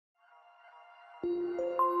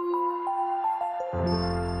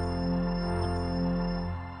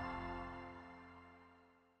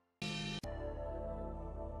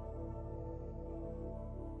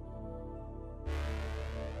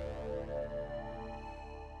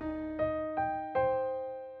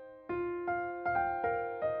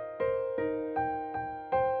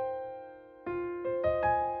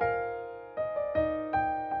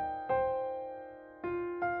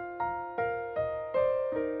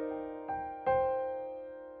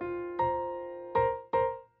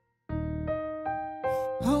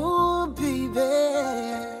Oh, baby.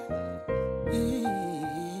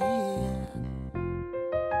 Yeah.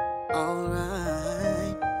 All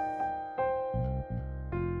right.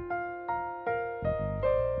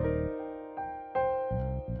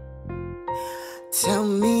 Tell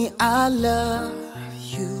me I love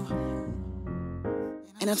you,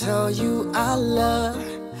 and I tell you I love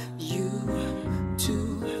you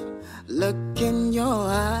too. Look in your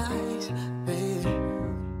eyes, babe.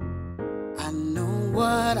 I know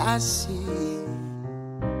what I see.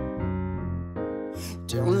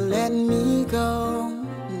 Don't let me go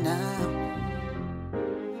now.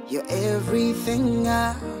 You're everything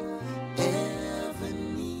I ever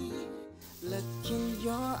need. Look in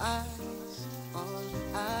your eyes, all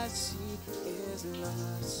I see is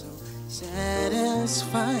love so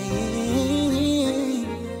satisfying.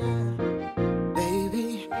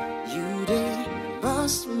 Baby, you did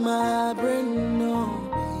bust my brain, no,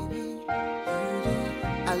 baby, you did.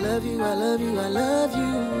 I love you, I love you, I love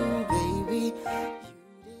you, baby. You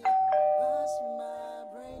did bust my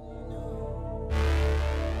brain, no.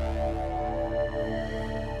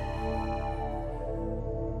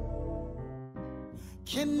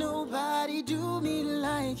 Can nobody do me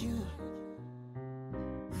like you?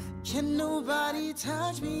 Can nobody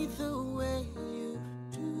touch me the way you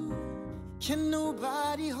do? Can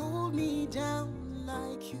nobody hold me down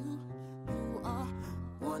like you? You are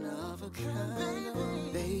one of a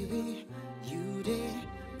kind, baby. You did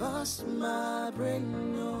bust my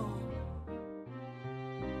brain, no.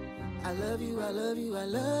 I love you, I love you, I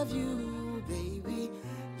love you, baby.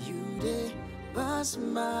 You did bust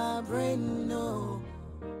my brain, no.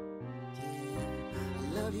 I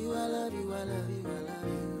love you, I love you, I love you, I love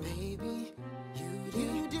you, baby. You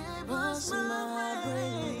did bust my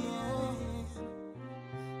brain.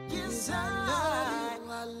 Yes, I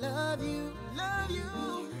love you, love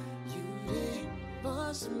you. You did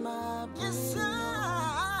bust my brain. Yes,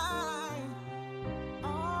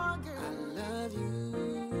 oh girl, I love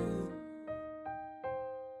you.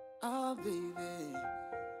 Oh baby,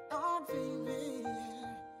 oh baby,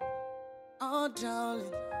 oh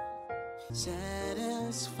darling.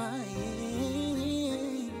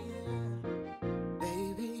 Satisfying,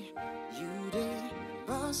 baby. You did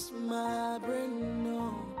bust my brain,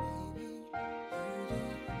 no, baby. You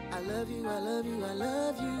did. I love you, I love you, I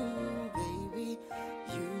love you, baby.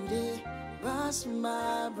 You did bust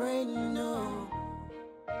my brain, no.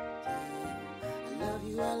 Yeah. I love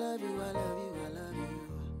you, I love you, I love you, I love you.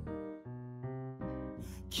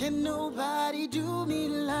 Can nobody do me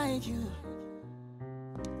like you?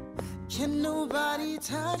 Can nobody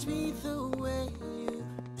touch me the way you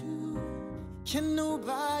do? Can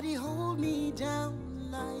nobody hold me down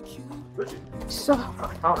like you? So,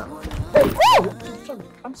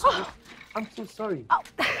 I'm sorry. I'm so sorry. Oh,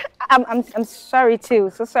 I'm sorry too.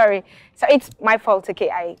 So sorry. So it's my fault. Okay,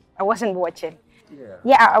 I wasn't watching.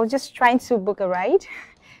 Yeah, I was just trying to book a ride.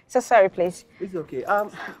 So sorry, please. It's okay.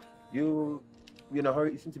 You in a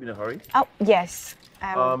hurry? You seem to be in a hurry. Oh yes.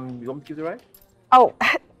 You want me to give the ride? Oh,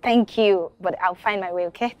 thank you. But I'll find my way.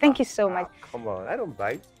 Okay. Thank you so much. Come on, I don't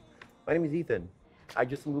bite. My name is Ethan. I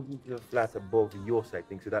just moved into the flat above your side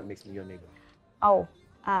thing, so that makes me your neighbor. Oh,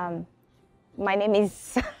 my name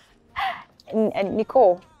is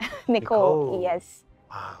Nicole. Nicole. Yes.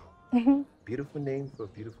 Wow. Beautiful name for a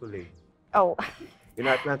beautiful lady. Oh. You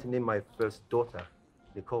know, I plan to name my first daughter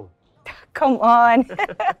Nicole. Come on.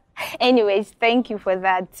 Anyways, thank you for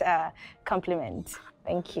that compliment.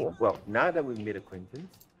 Thank you. Well, now that we've made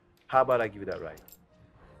acquaintance, how about I give you that ride?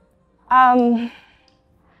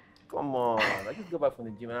 Come on, I just go back from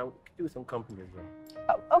the gym and I'll do some company as well.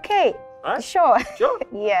 Okay. Right? Sure. Sure?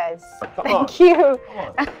 Yes. Thank you. Come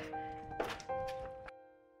on.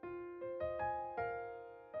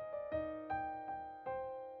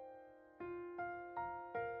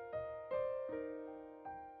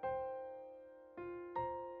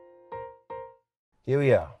 Here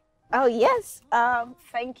we are. Oh, yes.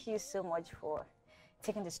 Thank you so much for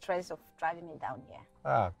taking the stress of driving me down here.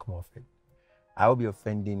 Come off it. I will be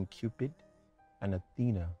offending Cupid and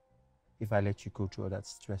Athena if I let you go through all that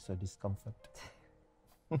stress or discomfort.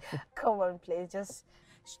 Come on, please.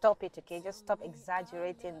 Stop it, okay? Just stop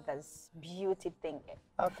exaggerating this beauty thing.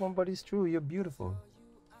 How come, but it's true. You're beautiful.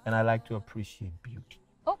 And I like to appreciate beauty.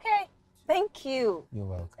 Okay. Thank you. You're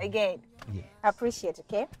welcome. Again. Yeah. I appreciate it,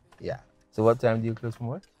 okay? Yeah. So what time do you close from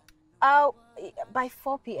work? By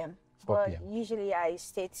 4 p.m. 4 p.m. But usually I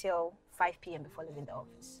stay till 5 p.m. before leaving the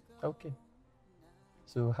office. Okay.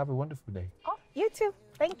 So have a wonderful day. Oh, you too.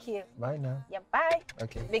 Thank you. Bye now. Yeah, bye.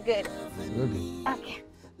 Okay. Be good. Will do. Okay.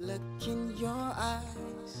 Look in your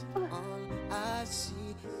eyes, all I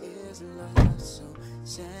see is love, so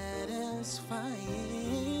satisfying.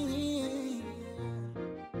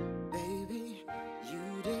 Baby,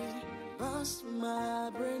 you did bust my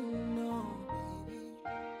brain, no, baby,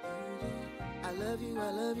 you did. I love you, I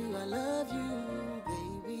love you, I love you,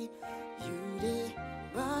 baby, you did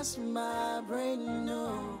bust my brain,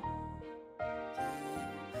 no. I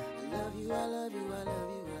love you, I love you, I love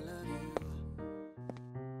you, I love you.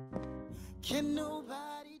 Can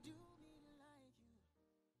nobody do me like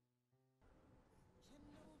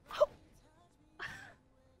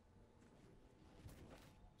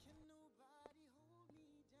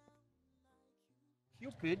you?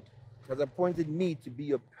 Cupid has appointed me to be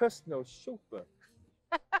your personal chauffeur.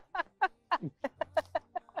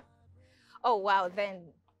 Oh, wow.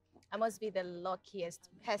 Then I must be the luckiest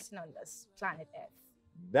person on this planet Earth.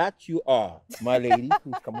 That you are, my lady.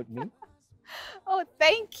 Please come with me. Oh,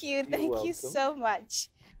 thank you. Thank you welcome. so much.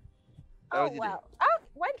 How Oh, was your day? wow. Oh,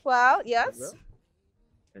 went well. Yes. Well,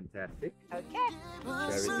 fantastic. Okay.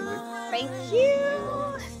 Share it away. Thank you.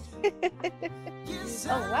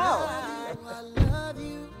 Oh, wow. I love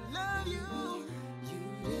you, love you. You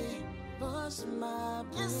did bust my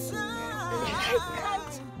brain. I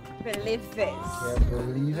can't believe this. Can't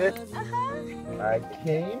believe it. I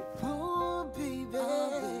came. Oh, baby.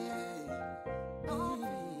 Oh,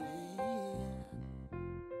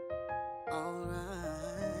 all right.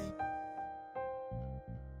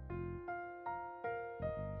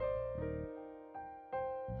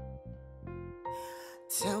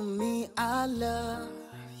 Tell me I love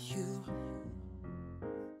you,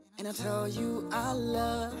 and I tell you I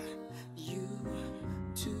love you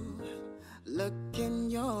too. Look in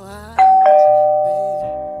your eyes,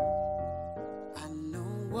 baby. I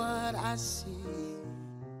know what I see.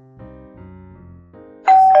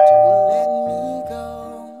 Don't let me go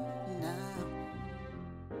now.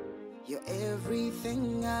 You're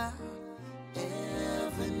everything I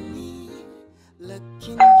ever need. Look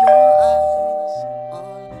in your eyes,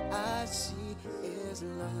 all I see is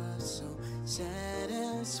love, so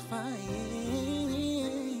satisfying.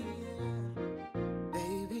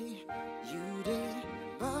 Baby, you did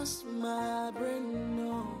bust my brain,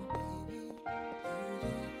 no, baby, you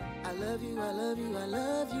did. I love you, I love you, I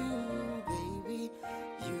love you, baby,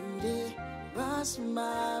 you did bust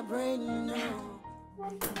my brain, no.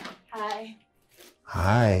 Hi.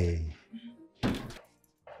 Hi.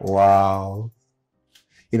 Wow.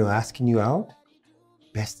 You know, asking you out,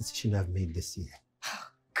 best decision I've made this year.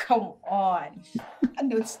 Come on.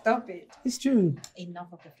 Don't stop it. It's true.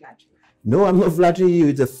 Enough of the flattery. No, I'm not flattering you.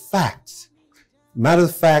 It's a fact. Matter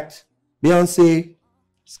of fact, Beyonce,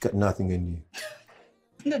 it's got nothing in you.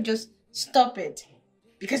 No, just stop it.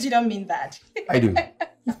 Because you don't mean that. I do.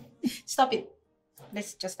 Stop it.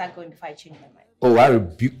 Let's just start going before I change my mind. Oh, I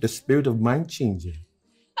rebuke the spirit of mind changing.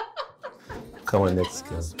 Come on, let's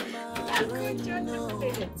go.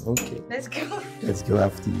 Okay. Let's go. Let's go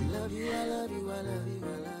after you. I love you, I love you, I love you, I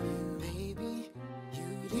love you, baby.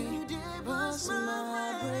 You did bust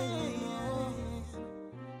my brain.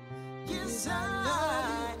 Yes, I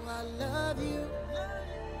love you.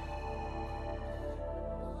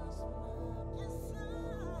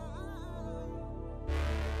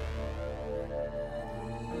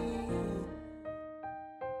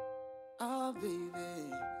 Oh,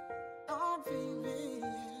 baby. Oh, baby.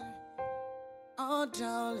 Oh,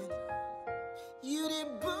 darling. You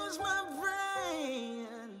did boost my brain.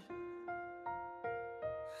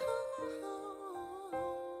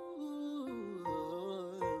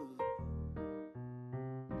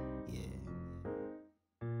 Yeah.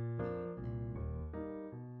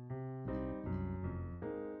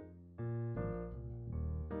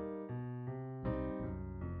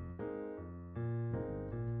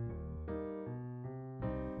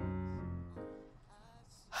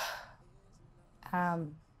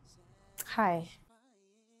 Hi.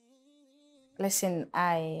 Listen,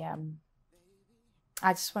 I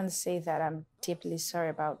just want to say that I'm deeply sorry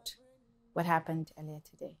about what happened earlier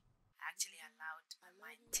today. I actually allowed my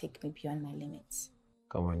mind to take me beyond my limits.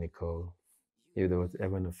 Come on, Nicole. If there was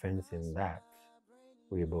ever an offense in that,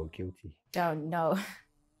 we're both guilty. Oh, no.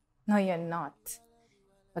 No, you're not.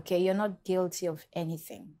 Okay, you're not guilty of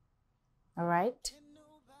anything. All right?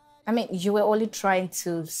 I mean, you were only trying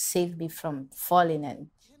to save me from falling and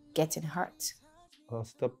getting hurt. Well,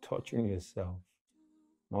 stop torturing yourself.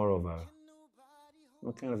 Moreover,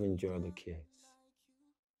 I kind of enjoy the kiss,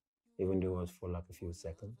 even though it was for like a few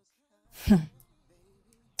seconds.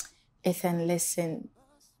 Ethan, listen,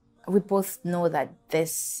 we both know that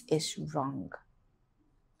this is wrong.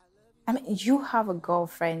 I mean, you have a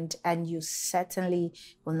girlfriend and you certainly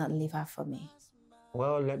will not leave her for me.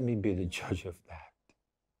 Well, let me be the judge of that.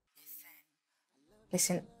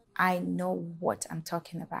 Listen, I know what I'm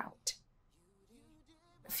talking about.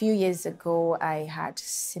 A few years ago, I had a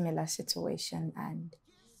similar situation and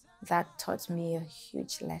that taught me a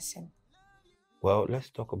huge lesson. Well, let's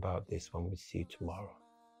talk about this when we see you tomorrow.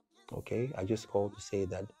 Okay? I just called to say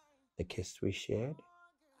that the kiss we shared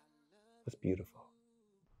was beautiful.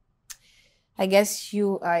 I guess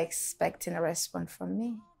you are expecting a response from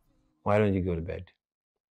me. Why don't you go to bed?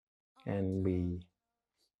 And we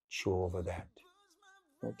chew over that.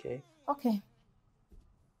 Okay? Okay.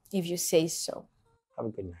 If you say so. Have a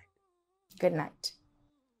good night. Good night.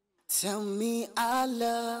 Tell me I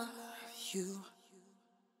love you,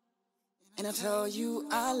 and I tell you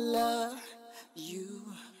I love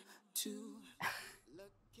you too.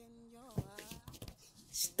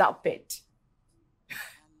 Stop it.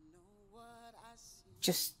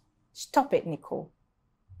 Just stop it, Nicole.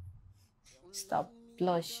 Stop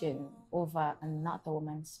blushing over another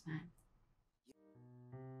woman's man.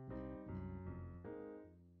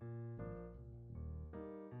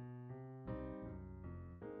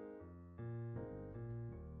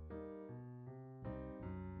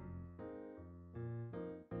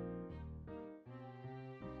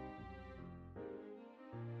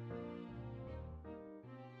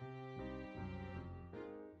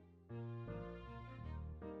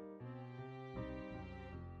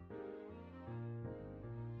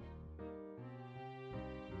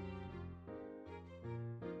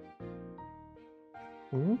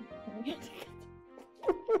 Hmm?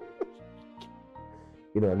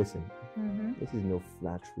 Listen, this is no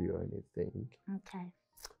flattery or anything, Okay.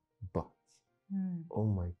 but oh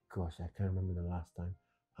my gosh, I can't remember the last time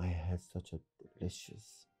I had such a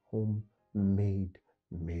delicious homemade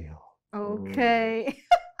meal. Okay.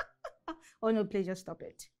 Oh no, please just stop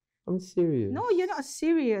it. I'm serious. No, you're not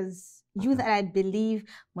serious. You that I believe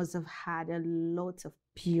must have had a lot of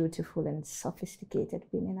beautiful and sophisticated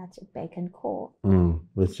women at your beck and call.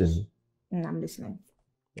 Listen, I'm listening.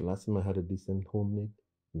 the last time I had a decent homemade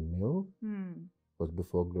meal was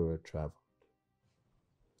before Gloria traveled.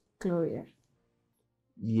 Gloria.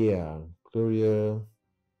 Yeah, Gloria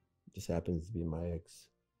just happens to be my ex.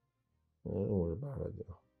 Don't worry about her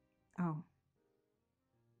though. Oh.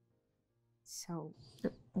 So,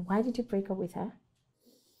 why did you break up with her?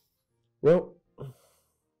 Well,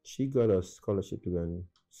 she got a scholarship to go and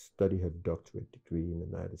study her doctorate degree in the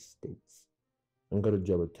United States and got a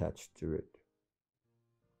job attached to it.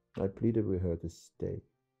 I pleaded with her to stay.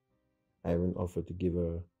 I even offered to give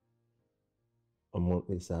her a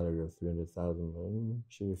monthly salary of $300,000, but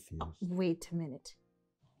she refused. Oh, wait a minute.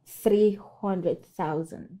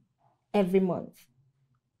 300,000 every month.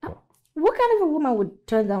 What kind of a woman would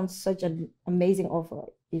turn down such an amazing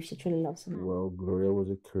offer if she truly loves him? Well, Gloria was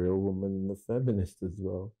a career woman and a feminist as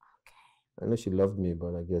well. Okay. I know she loved me,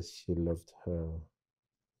 but I guess she loved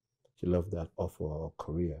that offer or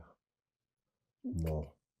career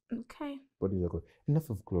more. Okay. But enough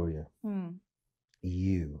of Gloria.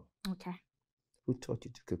 You. Okay. Who taught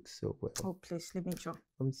you to cook so well? Oh, please, let me try.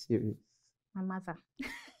 I'm serious. My mother.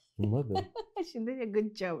 Your mother? She did a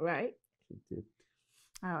good job, right? She did.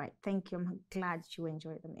 All right, thank you. I'm glad you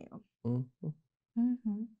enjoyed the meal.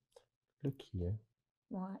 Look here.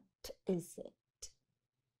 What is it?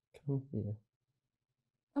 Come here.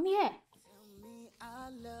 Come here.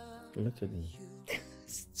 Look at me.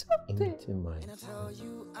 Stop it. Into my And I tell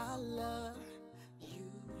you I love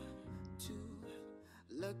you too.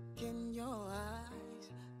 Look in your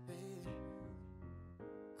eyes, baby.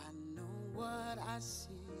 I know what I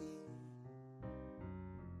see.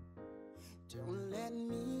 Don't let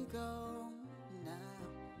me go now.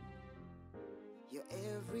 You're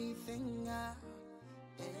everything I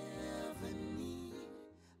ever need.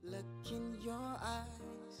 Look in your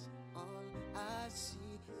eyes. All I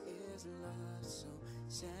see is love so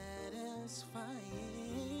satisfying.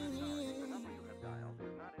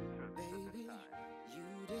 Baby, you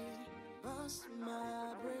did bust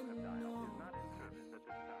my brain. No,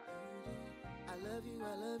 I love you, I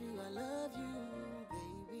love you, I love you,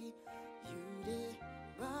 baby. You did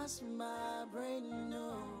bust my brain. No,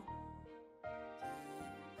 I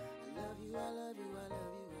love you, I love you, I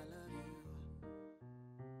love you.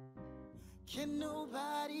 Can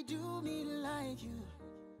nobody do me like you?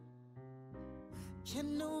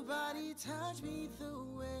 Can nobody touch me the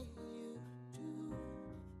way you do?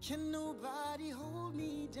 Can nobody hold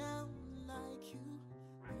me down like you?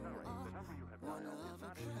 You are one of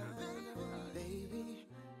a kind. Baby,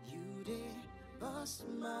 you did bust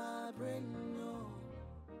my brain, no.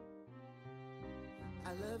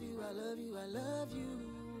 I love you, I love you, I love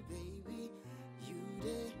you, baby. You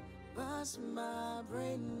did bust my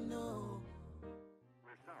brain, no.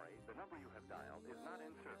 We're sorry, the number you have dialed is not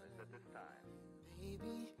in service at this time.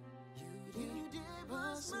 Baby, you did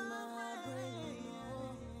bust my brain.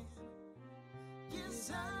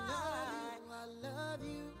 Yes, I love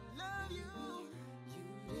you, love you.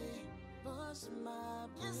 You did bust my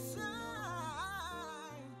brain. Yes,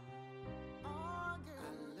 oh girl,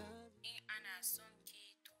 I love you. In ana son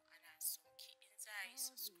ki to ana son ki in za a yi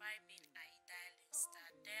subscribing a yi dialing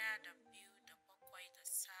star ɗaya da biyu da bakwai da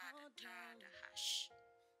sa da tara da hash.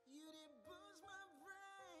 You did bust my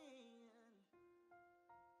brain.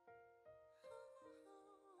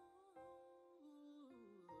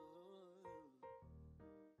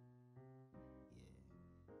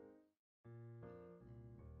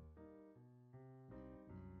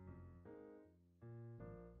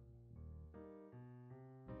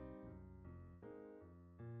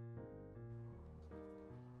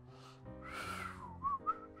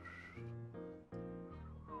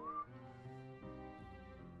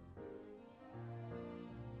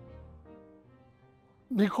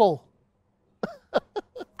 Nicole.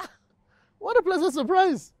 What a pleasant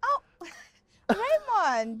surprise.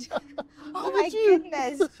 Raymond! Oh Look my at you.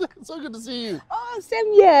 goodness! So good to see you. Oh,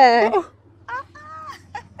 same here!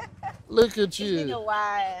 Look at It's been a you.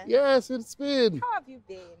 while. Yes, it's been. How have you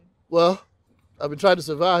been? Well, I've been trying to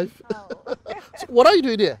survive. Oh. So what are you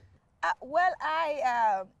doing here? Well,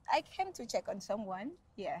 I came to check on someone.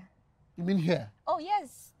 Yeah. You mean here? Oh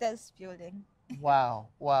yes, this building. Wow,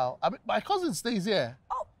 wow. I mean, my cousin stays here.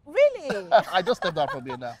 Oh, really? I just stepped out from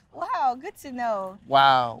here now. Wow, good to know.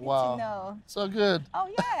 Wow, Good wow. to know. So good. Oh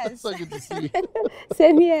yes. So good to see you.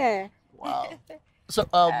 Same here. Wow. So,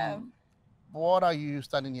 what are you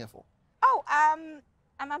standing here for? Oh, I'm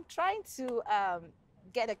trying to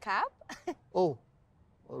get a cab. Oh,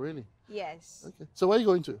 oh, really? Yes. Okay. So, where are you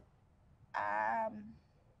going to?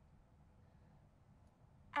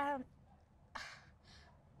 Um.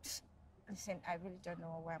 Listen, I really don't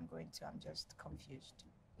know where I'm going to. I'm just confused.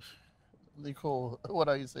 Nicole, what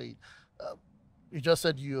are you saying? You just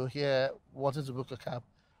said you're here wanting to book a cab.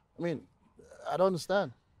 I mean, I don't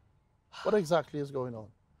understand. What exactly is going on?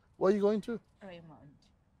 Where are you going to? Raymond,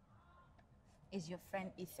 is your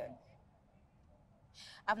friend Ethan.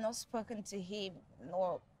 I've not spoken to him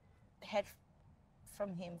nor heard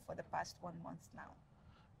from him for the past 1 month now.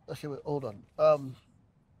 Okay, wait, hold on.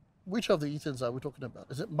 Which of the Ethans are we talking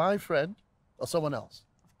about? Is it my friend or someone else?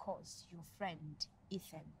 Of course, your friend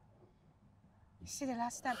Ethan. You see, the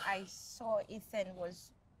last time I saw Ethan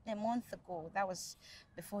was a month ago. That was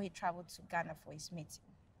before he traveled to Ghana for his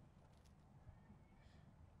meeting.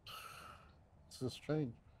 This is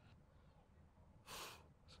strange.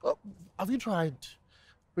 Oh, have you tried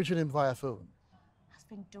reaching him via phone? I've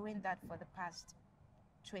been doing that for the past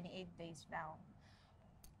 28 days now.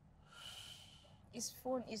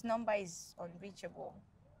 His number is unreachable.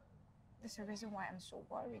 That's the reason why I'm so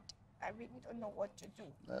worried. I really don't know what to do.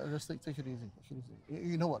 Just take it easy. Take it easy.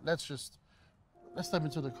 You know what? Let's step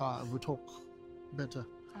into the car and we'll talk better.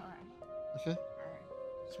 All right. Okay? All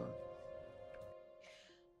right. Sorry.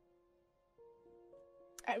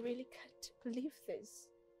 I really can't believe this.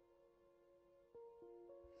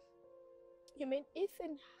 You mean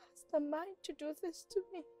Ethan has the mind to do this to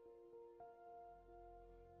me?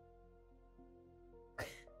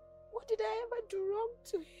 What did I ever do wrong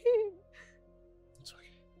to him? It's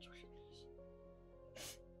okay. It's okay.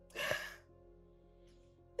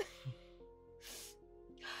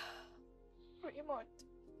 Raymond,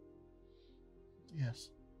 Yes.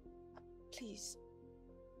 please.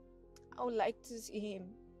 I would like to see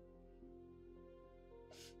him.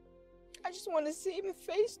 I just want to see him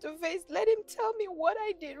face to face. Let him tell me what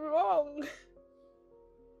I did wrong.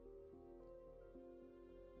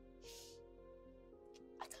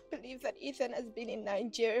 I can't believe that Ethan has been in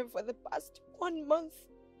Nigeria for the past 1 month.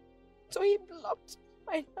 So he blocked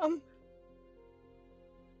my number.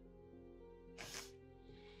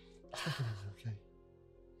 Take it easy, okay?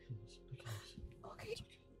 Please, take it easy. Okay. It's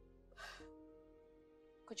okay.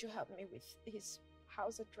 Could you help me with his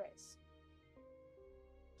house address?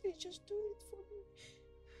 Please just do it for me.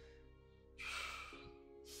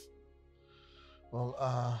 Well,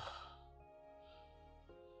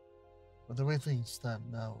 but the way things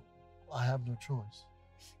stand now, I have no choice.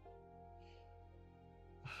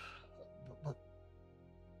 But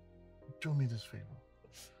do me this favor.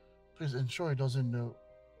 Please ensure he doesn't know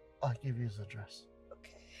I give you his address.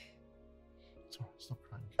 Okay. It's alright, stop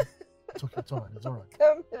crying. Okay? It's okay, it's alright, it's alright.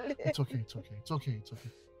 Can't believe It's okay, it's okay, it's okay, it's okay.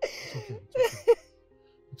 It's okay, it's okay.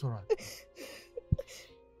 It's alright.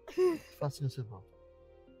 Fasten your seatbelt.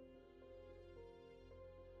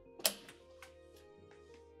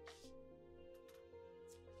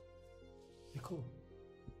 Nicole,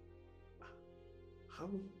 how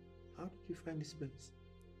did you find this place?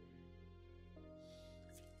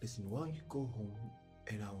 Listen, why don't you go home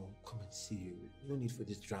and I'll come and see you. No need for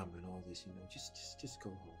this drama and all this, you know. Just go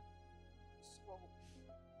home. So,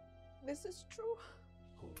 this is true?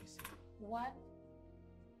 Oh, listen. What?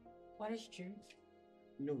 What is true?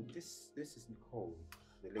 No, this is Nicole,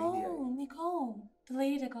 the lady. Oh, Nicole, the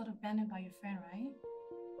lady that got abandoned by your friend, right?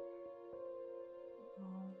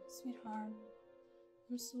 Oh, sweetheart,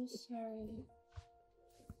 I'm so sorry.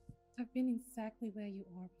 I've been exactly where you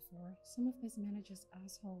are before. Some of these managers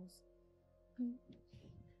assholes.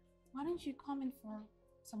 Why don't you come in for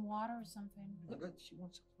some water or something? Look, she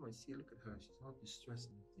wants to come and see. Look at her. She's not distressed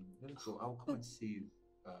or anything. Let her go. I'll come and see you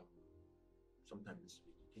sometime this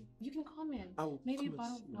week, okay? You can come in. I'll Maybe a come and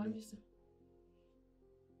bottle see of you water. later.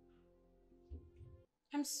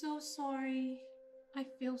 I'm so sorry. I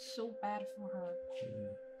feel so bad for her. Yeah,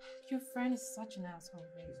 Your friend is such an asshole,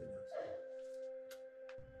 babe.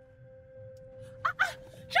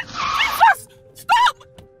 she's an asshole. Jesus! Stop!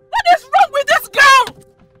 What is wrong with this girl?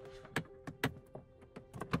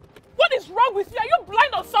 What is wrong with you? Are you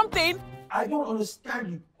blind or something? I don't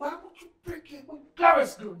understand you. Why would you break it with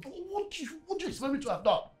Gareth? What do you expect me to have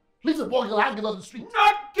done? Leave the boy hanging on the street?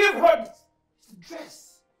 Not give her this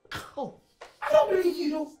dress. Oh, I don't believe you,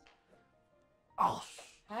 though. Oh,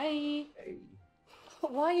 Hi. hey.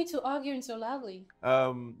 Why are you two arguing so loudly?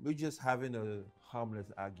 We're just having a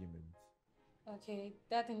harmless argument. Okay,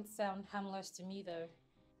 that didn't sound harmless to me though.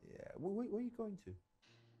 Yeah. Where are you going to?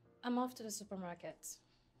 I'm off to the supermarket.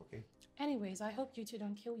 Okay. Anyways, I hope you two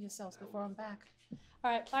don't kill yourselves before I'm back.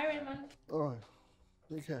 All right, bye, Raymond. all right.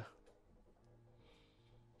 Take care.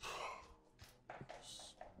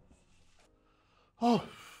 Oh,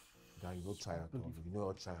 Now you will try at all. You know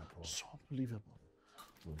I'll try at all. so unbelievable.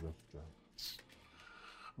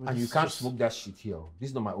 And you can't smoke that shit here. This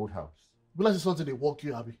is not my old house. Realize it's something they walk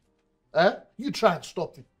you, Abby. Eh? You try and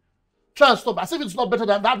stop it. Try and stop it. As if it's not better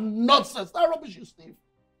than that nonsense. That rubbish you, Steve.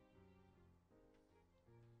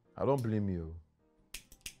 I don't blame you.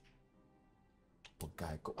 But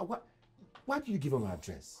guy, why did you give her my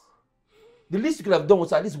address? The least you could have done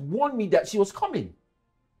was at least warn me that she was coming.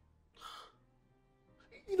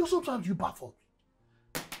 You know, sometimes you baffle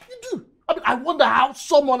me. You do. I mean, I wonder how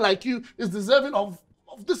someone like you is deserving of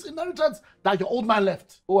this inheritance that your old man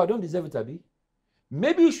left. Oh, I don't deserve it, Abby.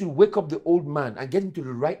 Maybe you should wake up the old man and get him to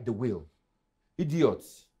rewrite the will.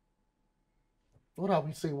 Idiots. What are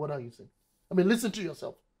we saying? What are you saying? I mean, listen to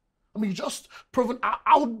yourself. I mean, you just proven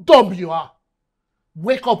how dumb you are.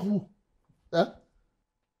 Wake up, who? Eh?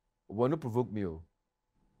 Well, no provoke me, oh.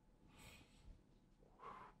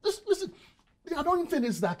 Listen, the annoying thing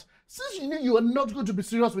is that since you knew you were not going to be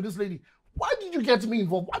serious with this lady, why did you get me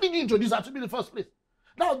involved? Why did you introduce her to me in the first place?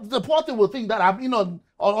 Now, the poor thing will think that I'm in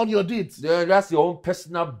on your deeds. Yeah, that's your own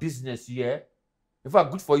personal business, yeah? In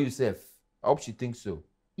fact, good for yourself. I hope she thinks so.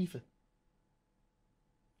 Ethan.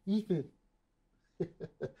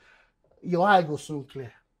 Your eye will soon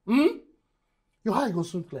clear. Your eye will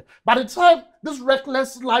soon clear. By the time this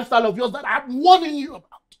reckless lifestyle of yours that I'm warning you about,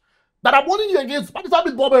 that I'm warning you against, by the time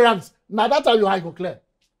it boomerangs, now that's how your eye will clear.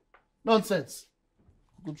 Nonsense.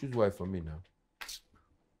 Go choose wife for me now.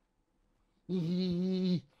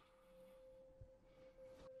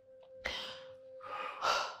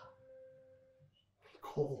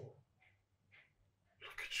 Cole,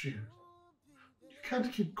 look at you. You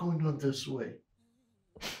can't keep going on this way.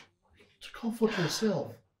 You need to comfort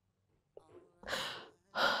yourself.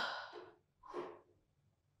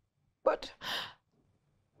 But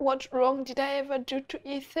what wrong did I ever do to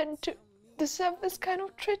Ethan to deserve this kind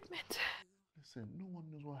of treatment? Listen, no one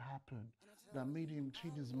knows what happened that made him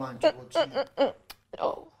change his mind towards you.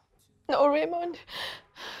 No, Raymond.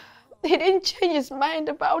 He didn't change his mind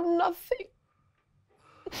about nothing.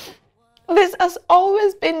 This has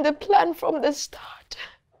always been the plan from the start.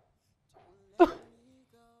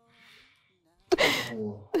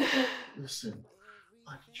 Oh, listen,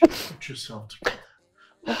 I need you to put yourself together.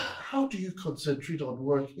 How do you concentrate on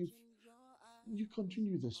work if you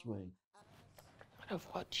continue this way? Of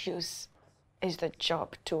what use is the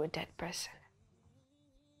job to a dead person?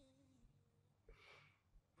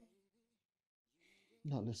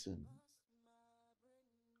 Now listen,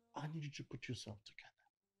 I need you to put yourself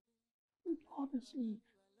together. Honestly,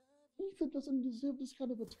 Ethan doesn't deserve this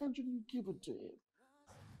kind of attention you give it to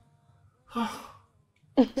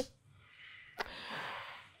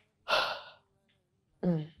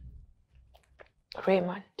him.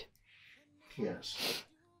 Raymond. Yes.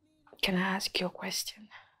 Can I ask you a question?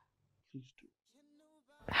 Please do.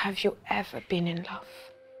 Have you ever been in love?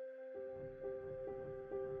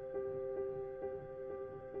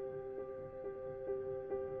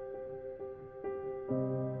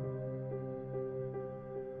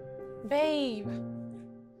 Babe,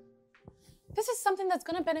 this is something that's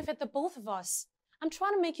gonna benefit the both of us. I'm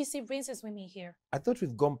trying to make you see races with me here. I thought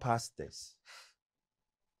we've gone past this.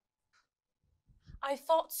 I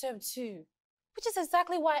thought so too. Which is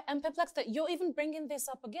exactly why I'm perplexed that you're even bringing this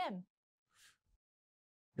up again.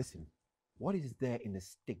 Listen, what is there in the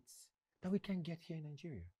States that we can't get here in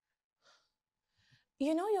Nigeria?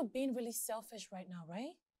 You know you're being really selfish right now,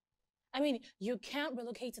 right? I mean, you can't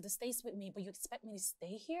relocate to the States with me, but you expect me to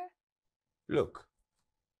stay here? Look,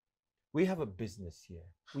 we have a business here.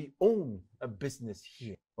 We own a business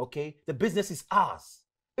here, okay? The business is ours.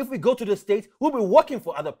 If we go to the States, we'll be working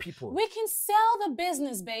for other people. We can sell the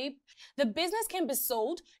business, babe. The business can be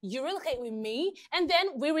sold, you relocate with me, and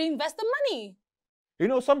then we reinvest the money. You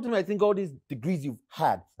know, sometimes I think all these degrees you've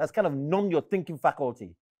had has kind of numbed your thinking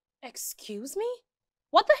faculty. Excuse me?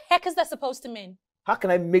 What the heck is that supposed to mean? How can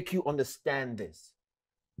I make you understand this?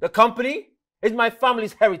 The company is my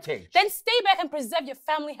family's heritage. Then stay back and preserve your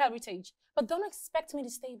family heritage. But don't expect me to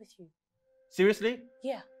stay with you. Seriously?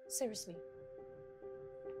 Yeah, seriously.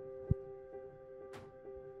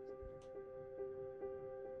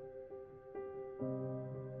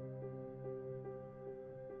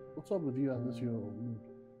 What's up with you and this your mood?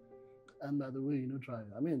 And by the way, try.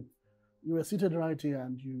 I mean, you were seated right here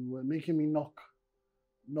and you were making me knock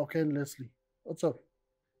endlessly. What's up?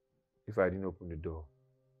 If I didn't open the door,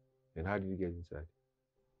 then how did you get inside?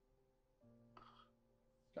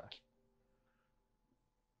 Gosh.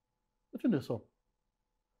 What's in this up?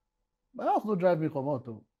 My house don't drive me come out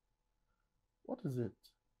though. What is it?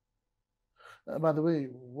 By the way,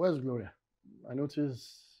 where's Gloria? I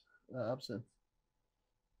noticed absent.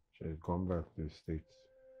 She had gone back to the States.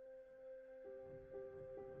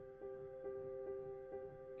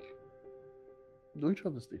 Which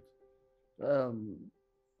of the states?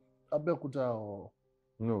 Abeokuta or...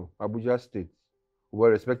 No, Abuja State.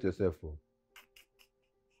 Well, respect yourself.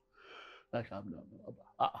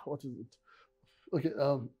 What is it? Okay,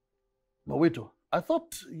 but wait, I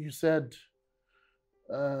thought you said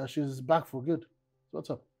she's back for good.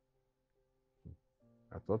 What's up?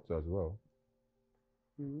 I thought so as well.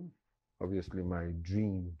 Mm-hmm. Obviously, my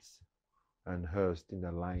dreams and hers didn't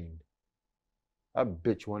align. That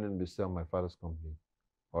bitch wanted me to sell my father's company,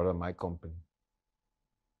 or my company,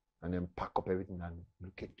 and then pack up everything and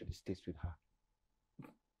relocate to the States with her.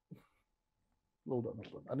 Hold on.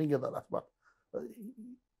 I didn't get that last part.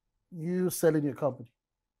 You selling your company?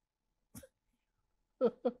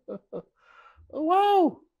 Oh,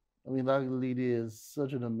 wow! I mean, that lady is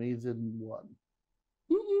such an amazing one.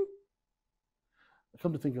 Mm-mm.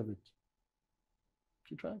 Come to think of it,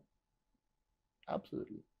 she tried.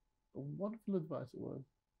 Absolutely. A wonderful advice it was.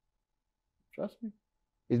 Trust me.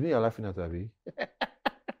 It's me you're laughing at, Abby.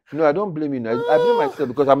 No, I don't blame you. I blame myself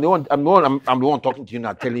because I'm the one talking to you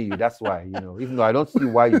now, telling you. That's why, even though I don't see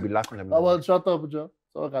why you'd be laughing at me. Oh, well, shut up, Joe.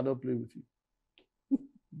 So I cannot play with you.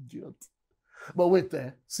 Idiot. But wait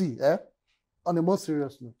there. See, on a more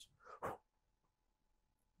serious note,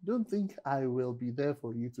 don't think I will be there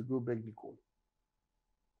for you to go beg Nicole.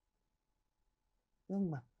 Young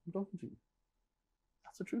man, I'm talking to you.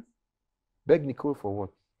 That's the truth. Beg Nicole for what?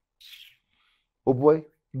 Oh boy,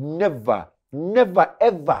 never,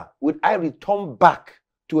 ever would I return back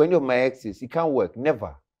to any of my exes. It can't work.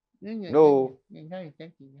 Never. No.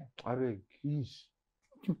 I beg. Please.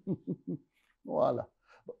 No, Allah.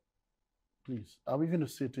 But please, are we going to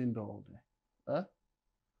sit indoor all day? Huh?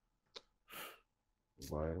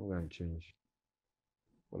 Why? I'm going to change.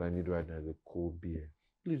 What I need right now is a cold beer.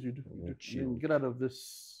 Please, you do. Chill. Get out of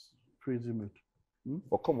this crazy mood. Hmm?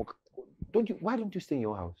 Oh, come on. Why don't you stay in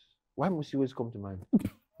your house? Why must you always come to mine?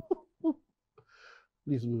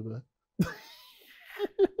 Please move,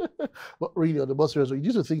 But really, on the most serious, you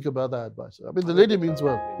need to think about that advice. I mean, the lady means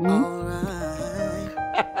well.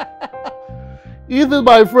 Even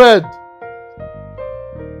my friend.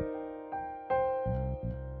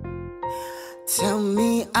 Tell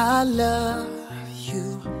me I love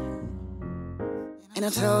you, and I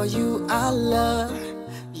tell you I love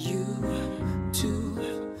you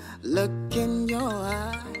too. Look in your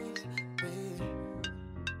eyes, babe.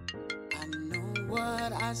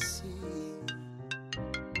 I see.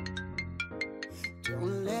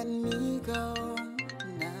 Don't let me go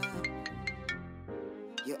now.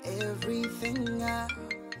 You're everything I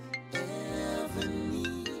ever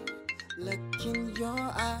need. Look in your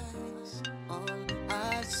eyes, all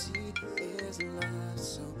I see is love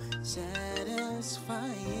so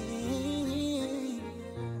satisfying.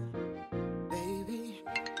 Baby,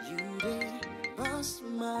 you did bust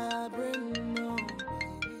my brain, no, baby,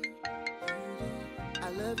 you did. I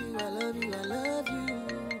love you, I love you, I love you,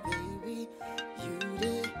 baby, you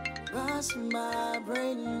did bust my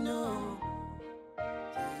brain, no.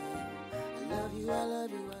 I love you, I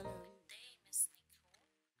love you, I love you. Day, Miss Nicole.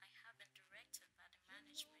 I have been directed by the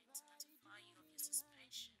management to notify you of your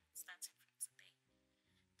suspension starting from today.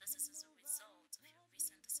 This is as a result of your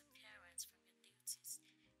recent disappearance from your duties.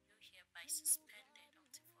 You're hereby suspended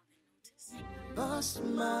until further notice. Bust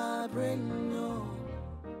my brain, no.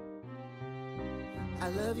 I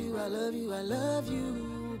love you, I love you, I love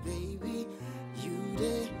you, baby. You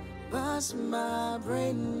did bust my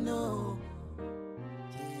brain, no.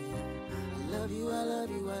 Yeah. I love you, I love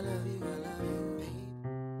you, I love you, I love you,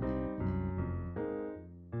 baby.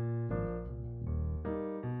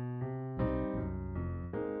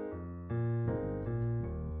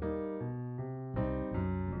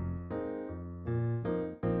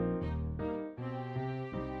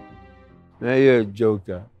 Now you're a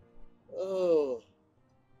joker. Oh,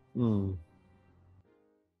 Hmm.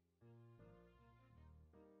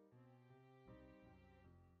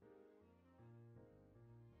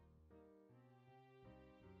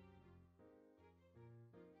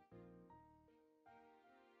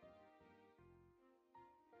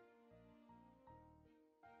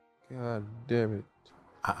 God damn it.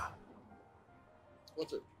 Ah.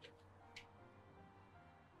 what's it?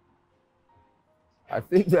 I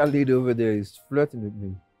think that lady over there is flirting with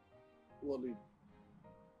me. What lead?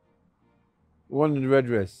 One in the red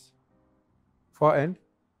dress. Far end?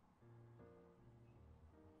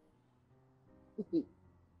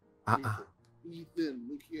 Ethan,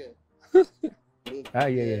 look here. Look Yeah.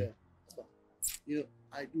 here. You know,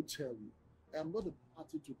 I do tell you, I'm not a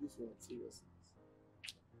party to this one, seriously.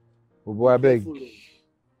 Oh boy, I beg. Careful,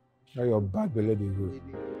 Now your bad belly dey go.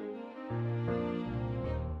 lady.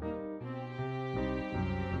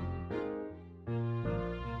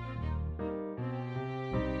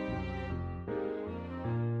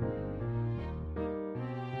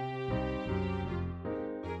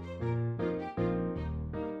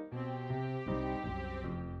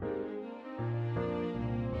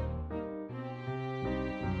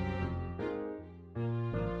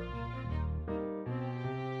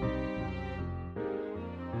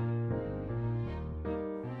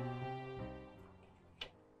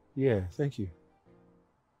 Yeah, thank you.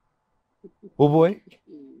 Oh boy,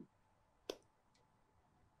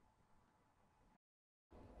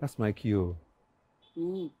 that's my cue.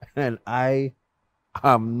 And I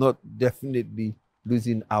am not definitely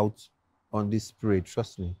losing out on this spray,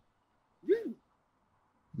 trust me. Really?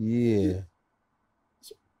 Yeah.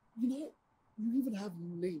 So, you know, you even have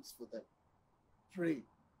names for them. Pray.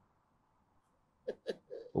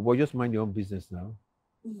 Oh boy, just mind your own business now.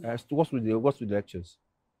 What's with the lectures?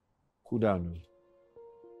 Cool down now.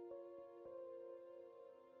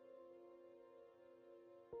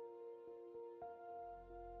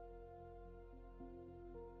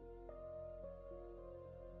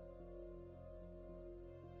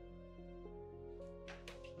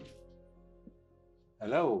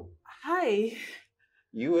 Hello. Hi.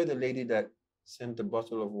 You were the lady that sent a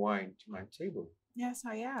bottle of wine to my table. Yes,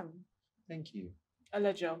 I am. Thank you.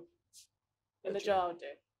 Elejo. Elejo. Elejo out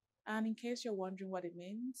there. And in case you're wondering what it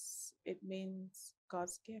means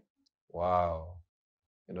God's gift. Wow.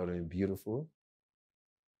 You're not only beautiful,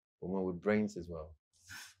 woman with brains as well.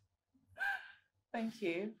 Thank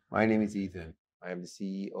you. My name is Ethan. I am the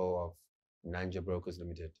CEO of Nanja Brokers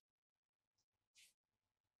Limited.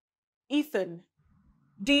 Ethan.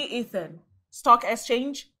 D. Ethan. Stock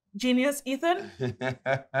Exchange. Genius Ethan.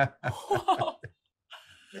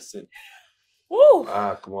 Listen. Woo!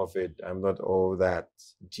 Come off it. I'm not all that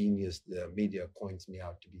genius the media points me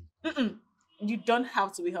out to be. You don't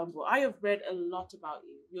have to be humble. I have read a lot about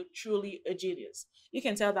you. You're truly a genius. You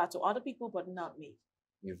can tell that to other people, but not me.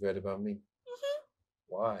 You've read about me?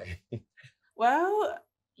 Why? Well,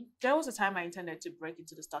 there was a time I intended to break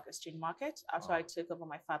into the stock exchange market after I took over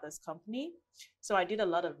my father's company. So I did a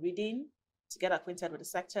lot of reading to get acquainted with the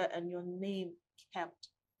sector, and your name kept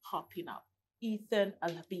popping up. Ethan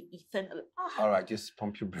Alabi, Ethan Alabi. All right, just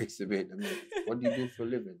pump your brakes a bit. I mean, what do you do for a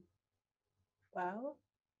living? Well,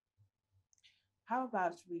 how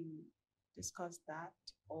about we discuss that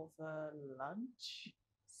over lunch?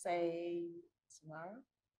 say tomorrow.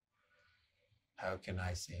 How can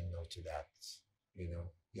I say no to that? You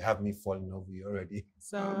know, you have me falling over you already.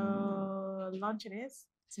 So lunch it is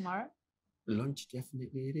tomorrow. Lunch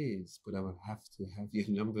definitely it is, but I will have to have your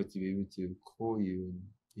number to be able to call you and,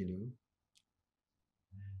 you know,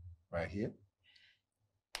 right here.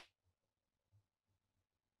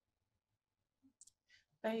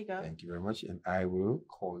 There you go. Thank you very much. And I will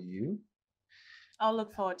call you. I'll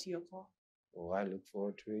look forward to your call. Oh, I look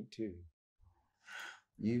forward to it too.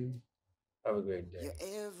 You have a great day. You're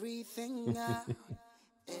everything I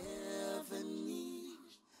ever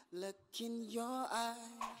need. Look in your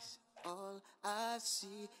eyes, all I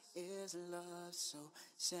see is love so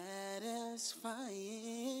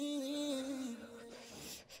satisfying.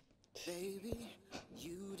 Baby,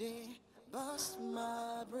 you did bust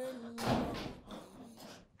my brain. Baby,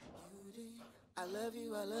 you did. I love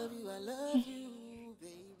you, I love you, I love you,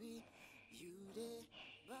 baby. You did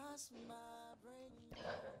bust my brain.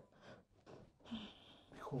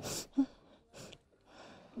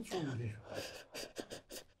 What's wrong with you?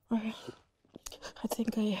 I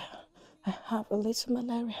think I have a little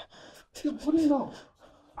malaria. You're putting out.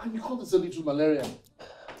 And you call this a little malaria?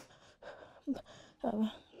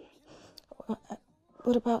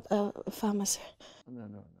 What about a pharmacy?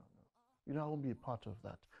 No. You know, I won't be a part of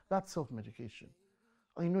that. That's self-medication.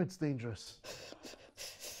 I know it's dangerous.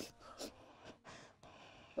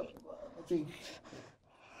 I think...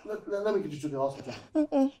 Let me get you to the hospital.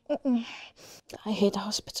 I hate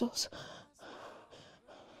hospitals.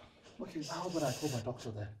 Okay, how about I call my doctor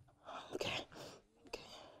then? Okay.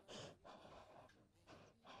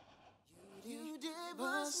 You did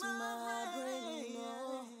bust my brain.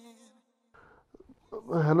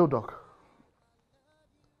 Hello, Doc.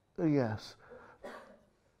 Yes.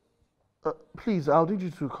 Please, I'll need you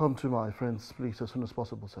to come to my friend's place as soon as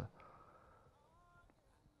possible, sir.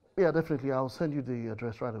 Yeah, definitely. I'll send you the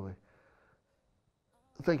address right away.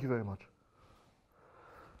 Thank you very much.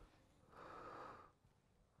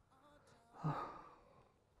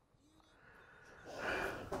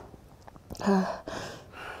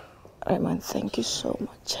 Raymond, thank you so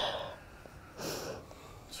much.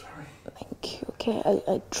 Sorry. Thank you. Okay,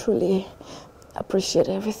 I truly appreciate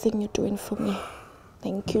everything you're doing for me.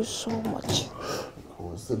 Thank you so much.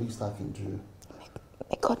 Oh, it's the least I can do.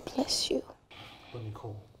 May God bless you. But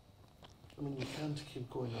Nicole, I mean, you can't keep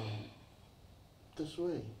going on this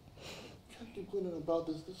way. You can't keep going on about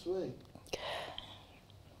this way.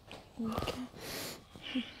 Okay.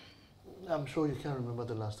 I'm sure you can't remember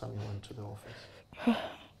the last time you went to the office.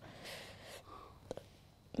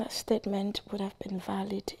 That statement would have been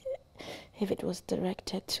valid if it was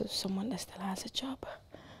directed to someone that still has a job.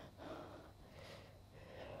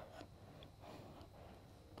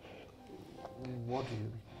 What do you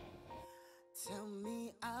mean? Tell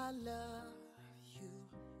me I love you,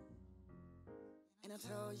 and I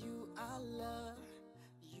tell you I love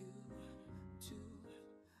you too.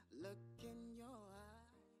 Look in your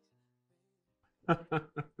eyes.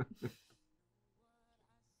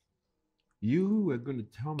 You were going to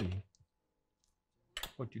tell me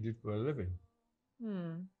what you did for a living.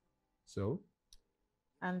 So?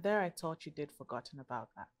 And there I thought you did forgotten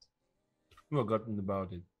about that. Forgotten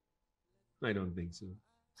about it? I don't think so.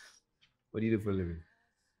 What do you do for a living?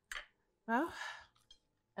 Well,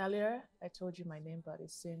 earlier I told you my name, but it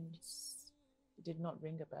seems it did not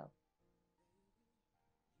ring a bell.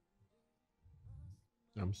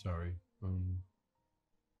 I'm sorry. It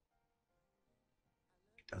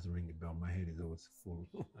doesn't ring a bell. My head is always full,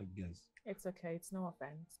 I guess. It's okay. It's no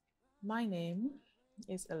offense. My name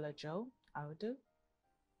is Elajo Audu,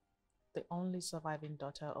 the only surviving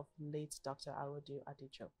daughter of late Dr. Audu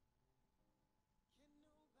Adejo.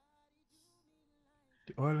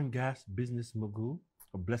 The oil and gas business mogul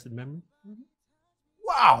of blessed memory? Mm-hmm.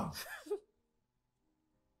 Wow!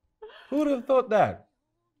 Who would have thought that?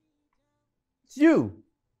 It's you!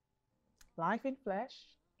 Life in flesh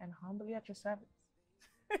and humbly at your service.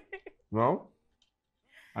 Well,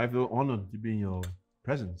 I feel honored to be in your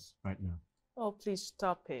presence right now. Oh, please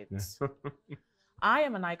stop it. Yeah. I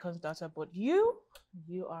am an icon's daughter, but you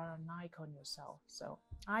are an icon yourself. So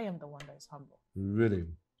I am the one that is humble.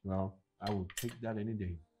 Really? Well, I will take that any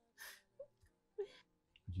day.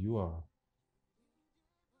 But you are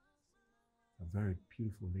a very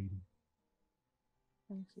beautiful lady.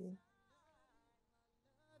 Thank you.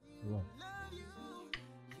 You're welcome.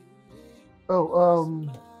 Oh,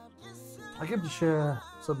 I came to share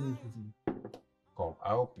some news with you. Come, I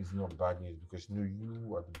hope it's not bad news because you know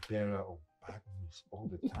you are the bearer of bad news all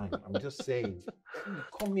the time. I'm just saying.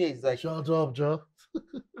 Come here, it's like Shut up, Joe.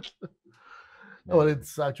 Well,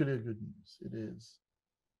 it's actually a good news. It is.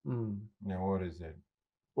 Now, what is it?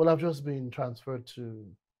 Well, I've just been transferred to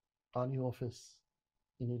our new office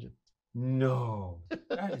in Egypt. No,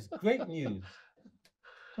 that is great news.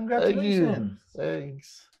 Thank Congratulations. you.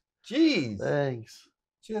 Thanks. Jeez. Thanks.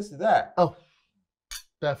 Cheers to that. Oh,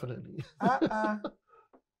 definitely.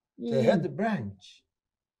 They had the branch.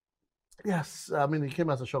 Yes, I mean, it came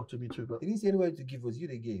as a shock to me too, but They didn't say anywhere to give us. You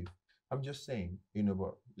they gave. I'm just saying,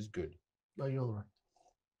 but it's good. no, you're all right.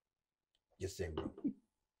 Just saying, bro.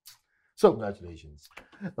 So, Congratulations.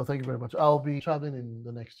 no, thank you very much. I'll be traveling in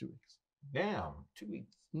the next 2 weeks. Damn, 2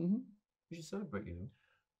 weeks. Mm-hmm. You should celebrate,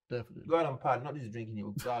 Definitely. Go out and party, not just drinking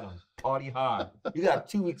it. Go out and party hard. You got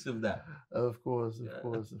 2 weeks of that. Of course.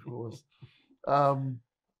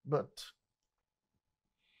 But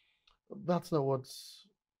that's not what's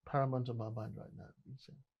paramount on my mind right now.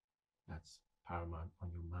 That's paramount on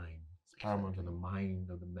your mind. It's paramount on the mind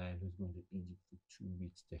of the man who's going to Egypt for 2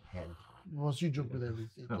 weeks to head. Once you joke with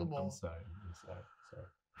everything. I'm Come on. sorry.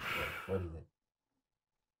 What is it?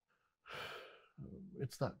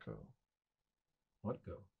 It's that girl. What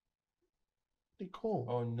girl? Nicole.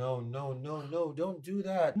 Oh no! Don't do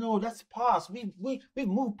that. No, that's past. We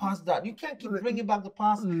moved past that. You can't keep bringing back the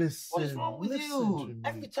past. Listen. What's wrong with listen you? to me.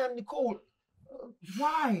 Every time Nicole,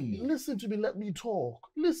 why? Listen to me. Let me talk.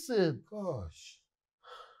 Listen. Gosh.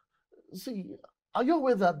 See, are you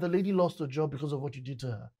aware that the lady lost her job because of what you did to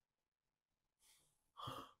her?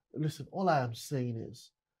 Listen, all I am saying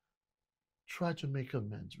is try to make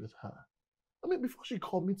amends with her. I mean, before she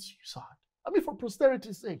commits suicide. I mean, for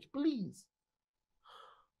posterity's sake, please.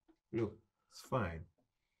 Look, it's fine.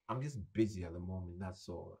 I'm just busy at the moment, that's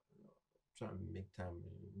all. Trying to make time.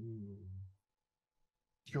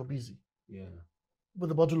 You're busy. Yeah.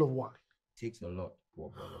 With a bottle of wine. Takes a lot to pour a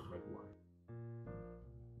bottle of red wine.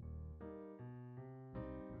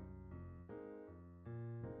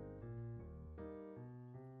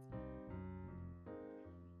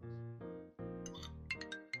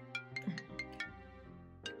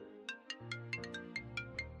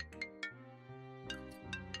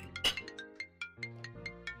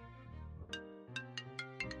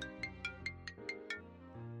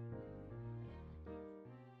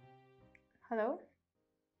 Hello?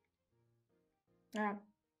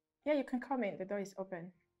 Yeah, you can come in. The door is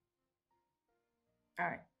open. All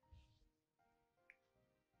right.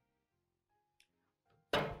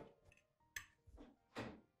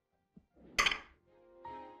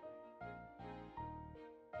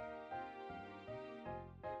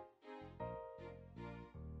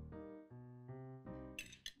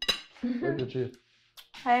 Look at you.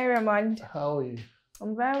 Hi, Raymond. How are you?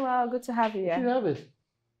 I'm very well. Good to have you Did here. you have it?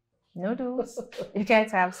 Noodles. You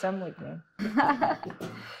guys have some with me.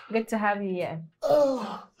 Good to have you here.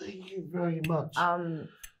 Oh, thank you very much.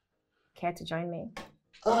 Care to join me?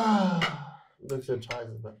 Looks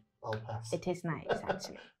enticing, but I'll pass. It is nice,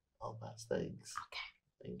 actually. I'll pass. Thanks. Okay.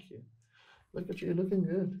 Thank you. Look at you, looking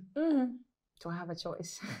good. Do I have a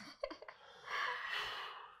choice?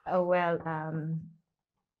 Oh, well, I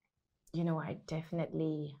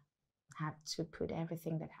definitely had to put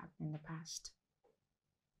everything that happened in the past.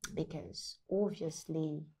 Because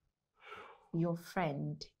obviously, your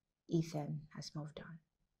friend, Ethan, has moved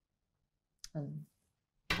on.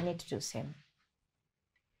 I need to do the same.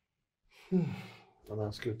 Well,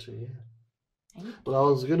 that's good to hear. Thank you. Well, I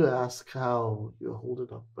was going to ask how you're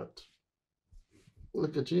holding up, but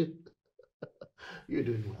look at you. You're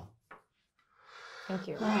doing well. Thank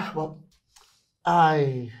you. Well,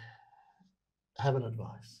 I have an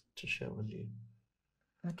advice to share with you.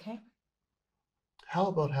 Okay. How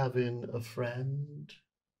about having a friend,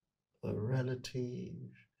 a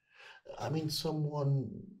relative,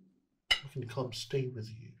 someone who can come stay with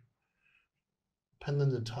you,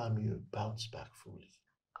 pending the time you bounce back fully?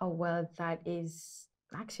 Oh, well, that is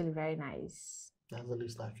actually very nice. That's the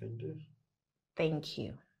least I can do. Thank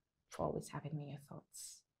you for always having me in your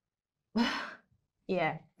thoughts.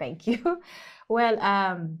 Yeah, thank you. Well,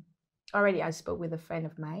 already I spoke with a friend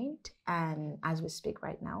of mine, and as we speak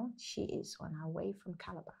right now, she is on her way from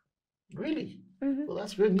Calabar. Really? Mm-hmm. Well,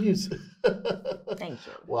 that's great news. Thank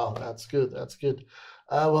you. Wow, that's good. That's good.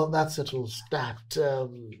 Well, that settles that.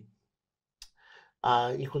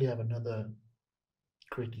 I equally have another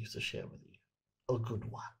great news to share with you. A good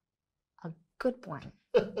one. A good one.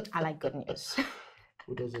 I like good news.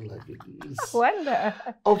 Who doesn't like good news? Wonder.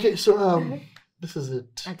 Okay, so this is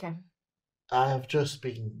it. Okay. I have just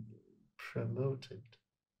been promoted.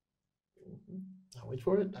 Now wait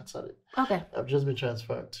for it. That's it. Okay. I've just been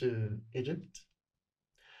transferred to Egypt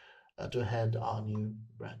to head our new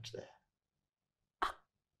branch there.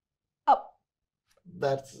 Oh.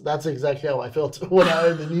 That's exactly how I felt when I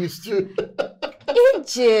heard the news too.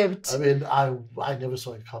 Egypt. I mean, I never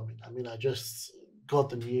saw it coming. I mean, I just got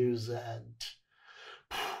the news and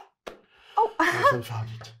Oh, my friend found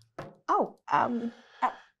it. oh,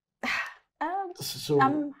 So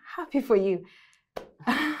I'm happy for you.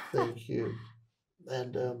 thank you.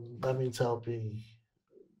 And that means I'll be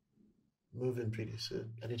moving pretty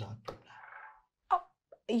soon, anytime.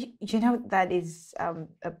 You know that is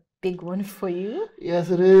a big one for you. Yes,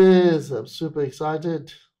 it is. I'm super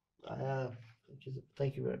excited. I am.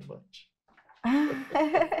 Thank you very much.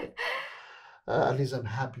 At least I'm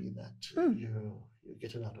happy that you're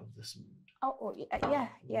getting out of this mood. Oh,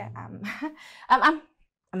 yeah.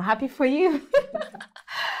 I'm happy for you.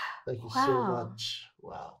 Thank you so much.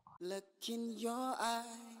 Wow. Look in your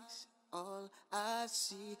eyes, all I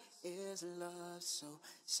see is love so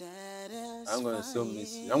satisfying. I'm gonna so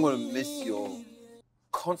miss you. I'm gonna miss your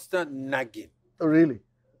constant nagging. Oh, really?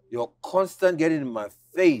 Your constant getting in my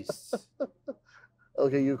face.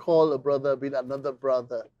 Okay, you call a brother being another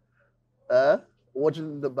brother. Watching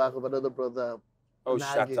in the back of another brother. Oh,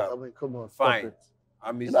 nagging. shut up. I mean, come on. Fine. Stop it.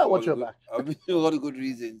 I miss You know I you watch all your the back. I miss you all the good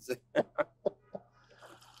reasons.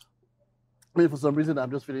 I mean, for some reason,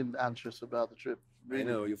 I'm just feeling anxious about the trip. I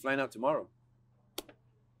know, you're flying out tomorrow.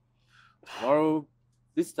 Tomorrow,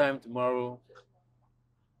 this time tomorrow,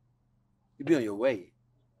 you'll be on your way.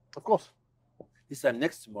 Of course. This time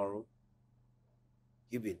next tomorrow,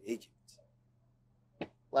 you'll be in Egypt.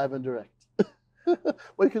 Live and direct.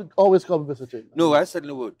 Well, you can always come visiting. No, I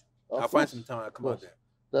certainly would. Of I'll find course. some time, I'll come Of out course.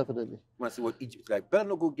 there. Definitely. I want to see what Egypt's like. Better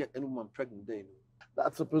not go get any woman pregnant there.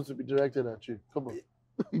 That's supposed to be directed at you. Come on.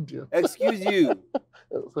 Idiot. Excuse you.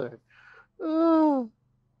 Oh, sorry.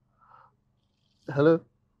 Hello?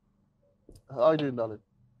 How are you doing, darling?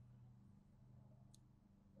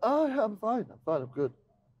 Oh, yeah, I'm fine. I'm good.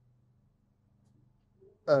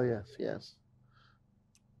 Oh, yes.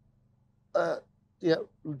 Yeah,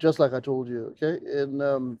 just like I told you, okay?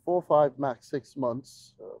 In 4, 5, max 6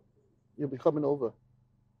 months, you'll be coming over.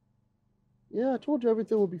 Yeah, I told you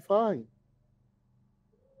everything will be fine.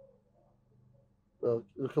 Oh,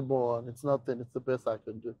 come on, it's nothing. It's the best I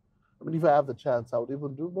can do. I mean, if I have the chance, I would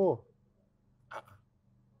even do more.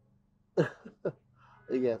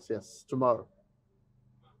 Yes, tomorrow.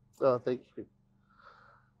 Oh, thank you.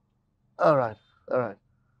 All right.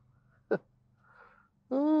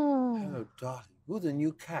 Oh, darling, who's the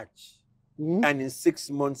new catch? Hmm? And in 6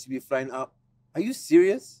 months, you'll be flying out. Are you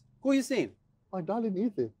serious? Who are you saying? My darling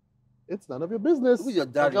Ethan, it's none of your business. Who's your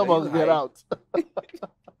daddy? Come Are on, you get high? out.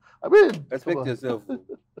 I mean, Respect come on. yourself.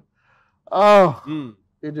 Oh,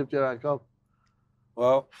 Egypt, here I come.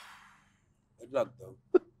 Well, good luck,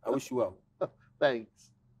 though. I wish you well.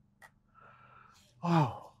 Thanks.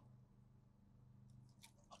 Wow.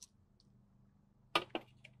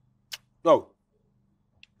 So,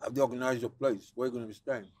 have they organized your place? Where are you going to be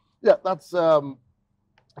staying? Yeah, that's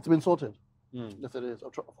it's been sorted. Mm. Yes, it is.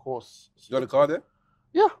 Of course. You got a car there?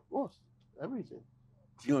 Yeah, of course. Everything.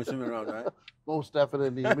 You're going to show me around, right? Most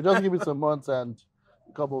definitely. But just give me some months and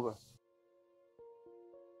come over.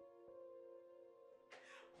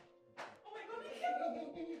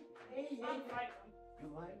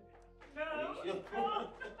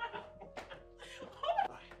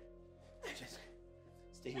 Just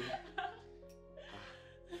stay here.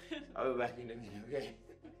 I'll be back in a minute, okay?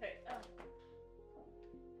 Okay.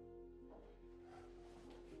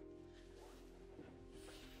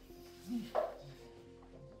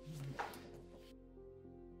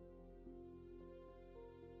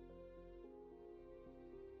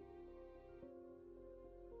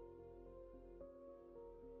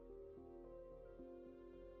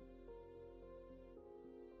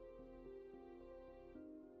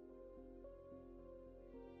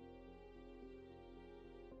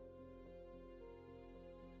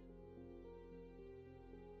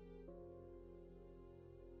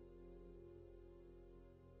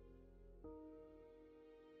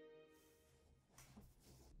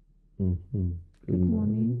 Mm-hmm. Good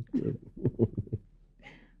morning.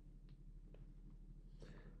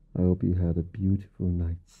 I hope you had a beautiful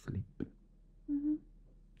night's sleep. Mm-hmm.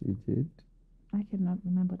 You did? I cannot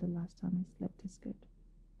remember the last time I slept this good.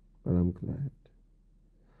 But I'm glad.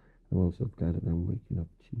 I'm also glad that I'm waking up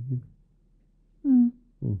to you.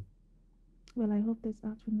 Mm. Well, I hope this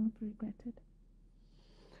act will not be regretted.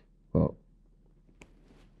 Well,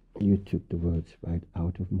 you took the words right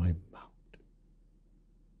out of my mouth.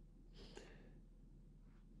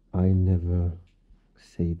 I never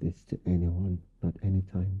say this to anyone, not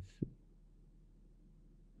anytime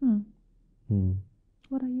soon.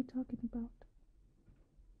 What are you talking about?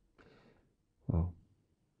 Well,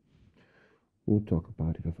 we'll talk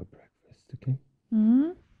about it over breakfast, okay?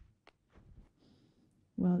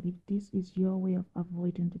 Well, if this is your way of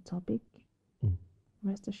avoiding the topic, Mm.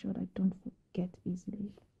 rest assured I don't forget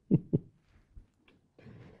easily.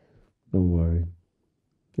 Don't worry.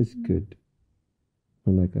 It's good.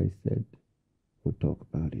 And like I said, we'll talk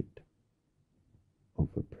about it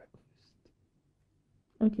over breakfast.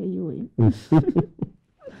 Okay, you win.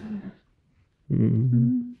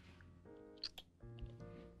 Mhm.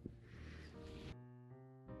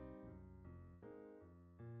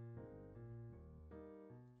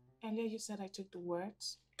 Earlier you said I took the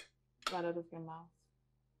words right out of your mouth.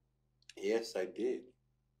 Yes, I did.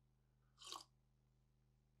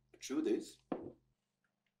 The truth is,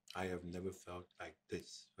 I have never felt like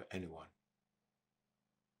this for anyone.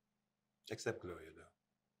 Except Gloria, though.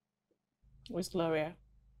 Where's Gloria?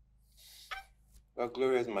 Well,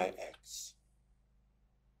 Gloria's my ex.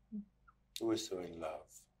 We were so in love.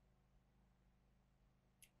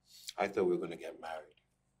 I thought we were going to get married.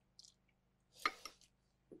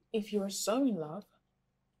 If you were so in love,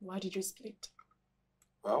 why did you split?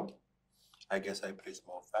 Well, I guess I placed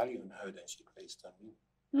more value on her than she placed on me.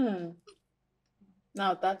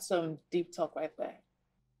 Now that's some deep talk right there.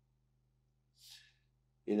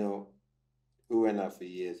 You know, we went out for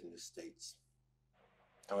years in the States.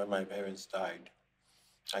 And when my parents died,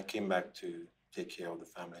 I came back to take care of the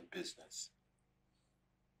family business.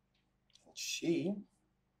 And she,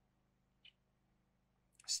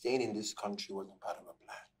 staying in this country wasn't part of her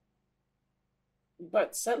plan.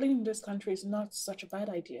 But settling in this country is not such a bad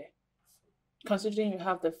idea, considering you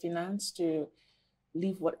have the finance to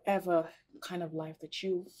live whatever kind of life that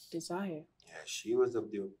you desire. Yeah, she was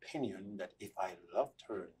of the opinion that if I loved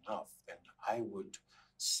her enough, then I would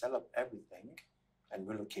sell up everything and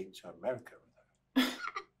relocate to America with her.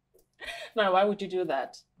 Now, why would you do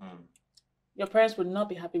that? Mm. Your parents would not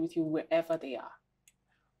be happy with you wherever they are.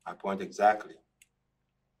 My point exactly.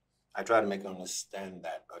 I tried to make her understand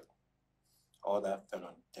that, but all that fell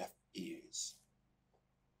on deaf ears.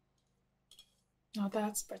 Now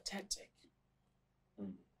that's pathetic.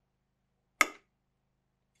 Mm.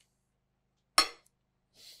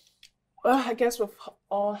 Well, I guess we've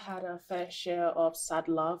all had our fair share of sad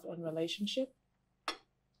love and relationship.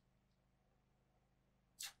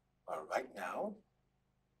 But right now,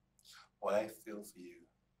 what I feel for you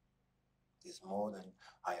is more than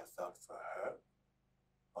I have felt for her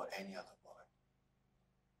or any other woman.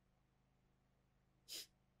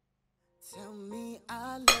 Tell me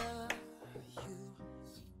I love you,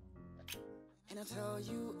 and I tell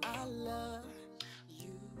you I love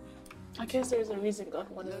you. I guess there's a reason God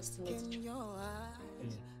wanted us to meet each In other. your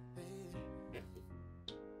eyes, babe,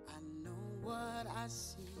 I know what I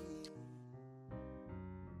see.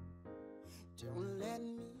 Don't let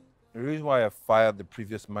me. The reason why I fired the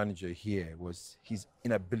previous manager here was his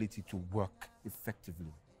inability to work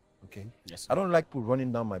effectively. Okay? Yes, I don't like people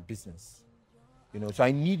running down my business. You know, so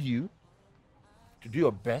I need you to do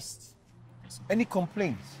your best. Yes, Any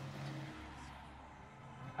complaints?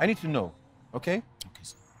 I need to know. Okay? Okay,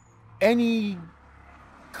 sir. Any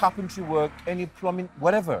carpentry work, any plumbing,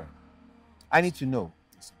 whatever. I need to know.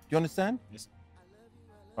 Yes, sir. Do you understand? Yes, sir.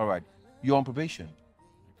 All right. You're on probation.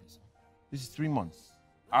 Okay, sir. This is 3 months.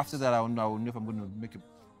 After that, I will know if I'm going to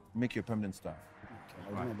make you a permanent staff. Okay,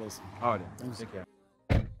 I'll do my best, sir. All right, then. Thank you, Take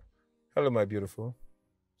care. Hello, my beautiful.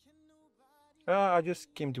 I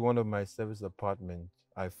just came to one of my service apartments.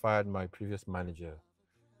 I fired my previous manager.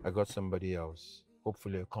 I got somebody else,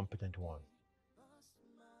 hopefully a competent one.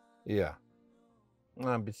 Yeah. I'm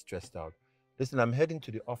a bit stressed out. Listen, I'm heading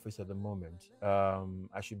to the office at the moment.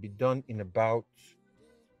 I should be done in about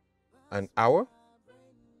an hour.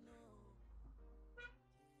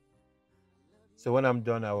 So when I'm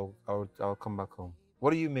done, I'll come back home.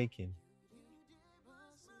 What are you making?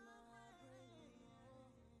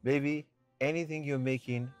 Baby, anything you're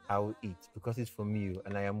making, I will eat because it's from you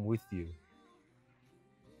and I am with you.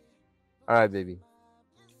 All right, baby.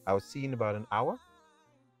 I'll see you in about an hour.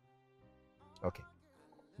 Okay.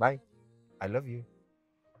 Bye. I love you.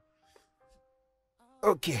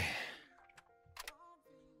 Okay.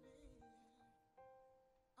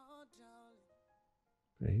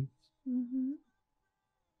 Babe, Mm-hmm.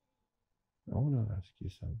 I want to ask you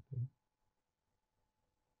something.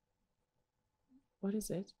 What is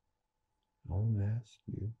it? I want to ask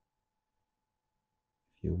you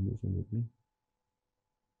if you're moving with me.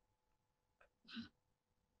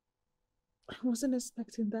 I wasn't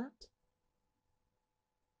expecting that.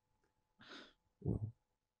 Well,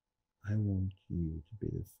 I want you to be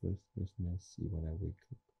the first person I see when I wake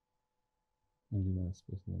up and the last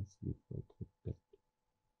person I see before I go to bed.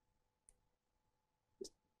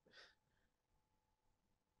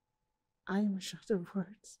 I am short of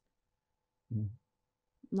words. Mm.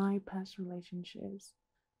 my past relationships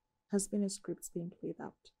has been a script being played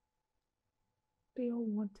out. They all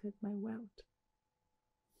wanted my wealth.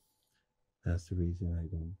 That's the reason I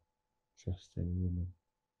don't trust any woman,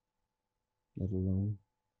 let alone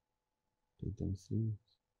take them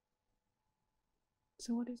serious.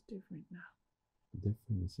 So what is different now? The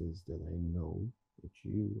difference is that I know that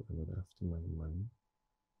you are not after my money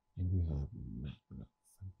and you have mad enough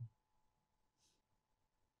for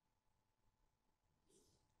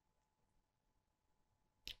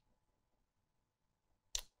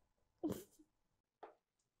me.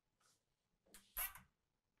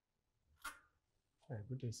 Hey,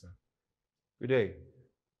 good day, sir. Good day.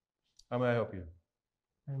 How may I help you?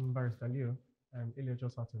 I'm Barrister Leo. Ilya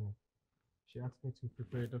just out to me. She asked me to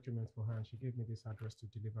prepare a document for her and she gave me this address to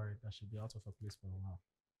deliver it, that she'll be out of her place for a while.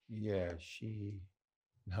 Yeah, she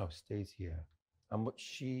now stays here. But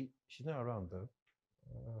she's not around though.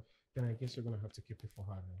 Then I guess you're gonna have to keep it for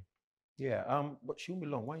her then. Yeah, but she won't be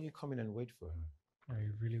long. Why don't you come in and wait for her? I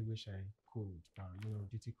really wish I could, but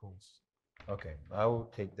duty calls. Okay, I will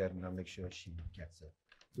take that and I'll make sure she gets it.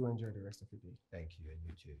 Do enjoy the rest of your day. Thank you, and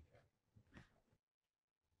you too.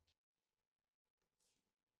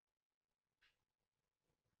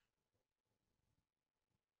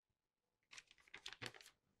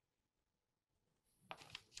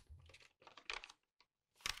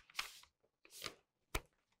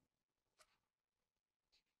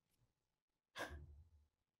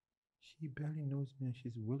 She barely knows me and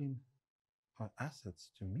she's willing her assets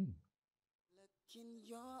to me. Look in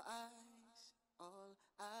your eyes, all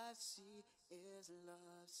I see is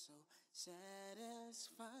love so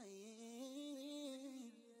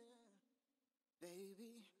satisfying.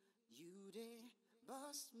 Baby, you did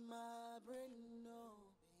bust my brain,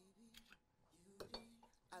 no, baby, you did.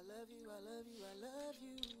 I love you, I love you, I love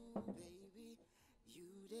you, baby,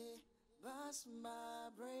 you did bust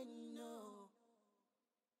my brain, no.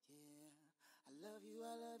 I love you,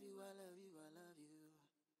 I love you, I love you, I love you.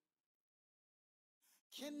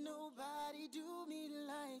 Can nobody do me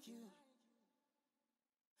like you?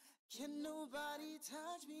 Can nobody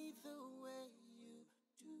touch me the way you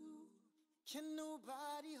do? Can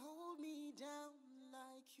nobody hold me down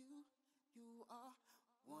like you? You are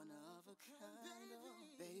one of a kind, oh,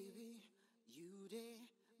 baby. You did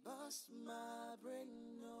bust my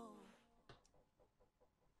brain, no.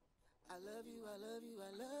 I love you, I love you,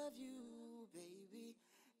 I love you, baby.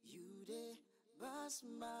 You did bust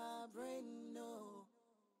my brain, no.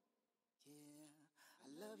 Yeah,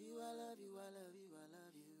 I love you, I love you, I love you, I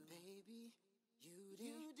love you, baby. You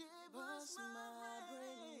did bust my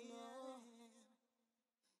brain, no.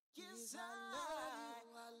 Yes, I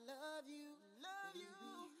love you, baby.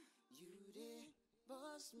 You did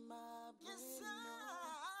bust my brain, no.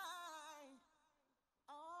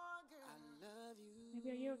 I love you. Maybe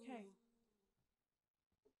are you okay?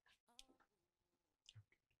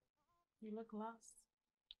 You look lost.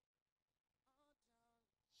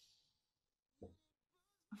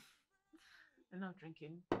 I'm not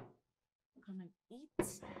drinking. Come and eat.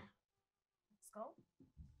 Let's go.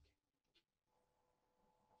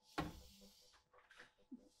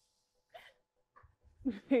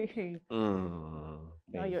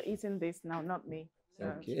 No, you're eating this now, not me. So.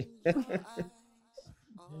 Okay.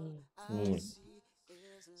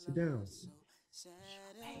 Sit down.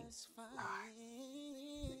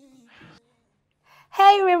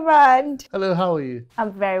 Hey, Raymond. Hello, how are you?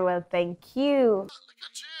 I'm very well, thank you. Look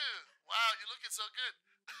at you. Wow, you're looking so good.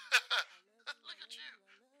 Look at you.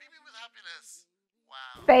 Beaming with happiness.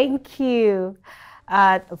 Wow. Thank you.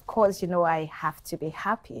 Of course, I have to be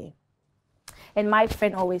happy. And my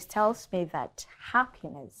friend always tells me that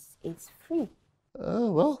happiness is free.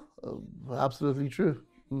 Well, absolutely true.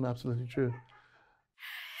 Absolutely true.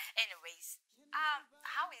 Anyways,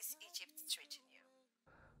 how is Egypt treating you?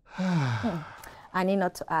 I need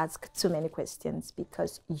not to ask too many questions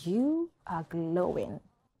because you are glowing.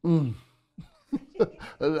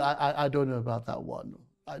 I don't know about that one.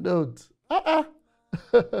 I don't. All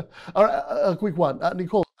right, a quick one.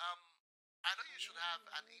 Nicole, I know you should have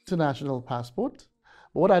an international passport,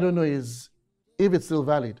 but what I don't know is if it's still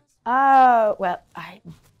valid. Well, I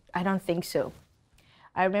don't think so.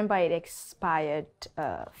 I remember it expired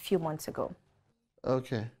a few months ago.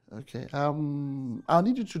 Okay. I'll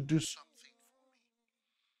need you to do something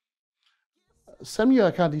for me. Send me your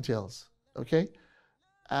account details, okay?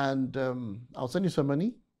 And I'll send you some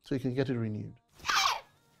money so you can get it renewed.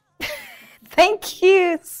 Thank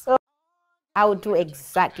you. So I will do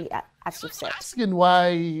exactly as you said. Asking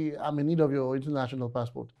why I'm in need of your international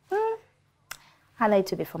passport. I like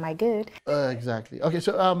to be for my good. Exactly. Okay,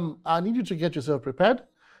 so I need you to get yourself prepared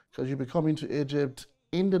because you'll be coming to Egypt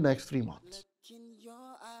in the next 3 months. In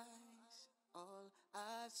your eyes, all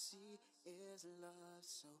I see is love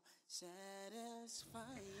so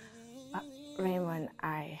satisfying. Raymond,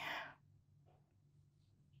 I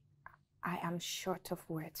am short of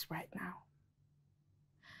words right now.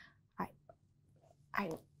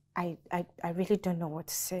 I really don't know what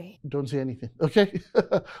to say. Don't say anything, okay?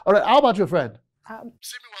 All right, how about your friend? Um,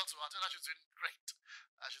 See me well too. I'll tell her she's doing great.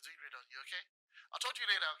 She's doing great on you, okay? I'll talk to you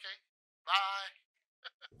later, okay? Bye.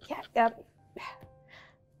 Yeah,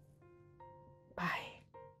 bye.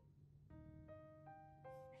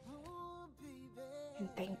 And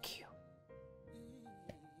thank you.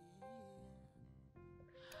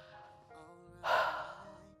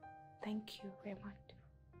 Thank you, Raymond.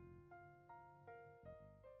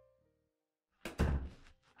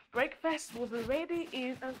 Breakfast will be ready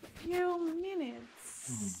in a few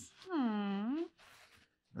minutes. I'm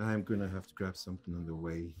gonna have to grab something on the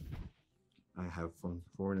way. I have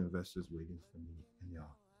foreign investors waiting for me in the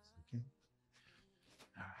office, okay?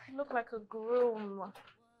 You look like a groom.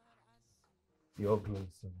 You're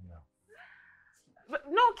glowing some now. But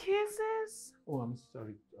no kisses. Oh, I'm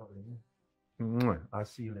sorry, darling. Mwah. I'll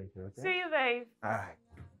see you later, okay? See you, babe. All right.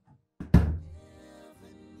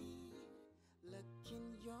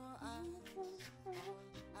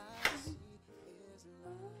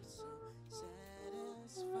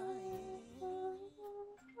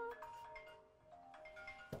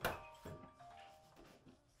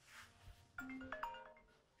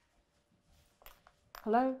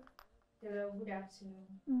 Hello. Hello, good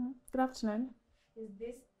afternoon. Good afternoon. Is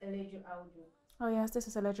this Elejo Audu? Oh yes, this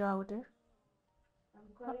is Elejo Audu.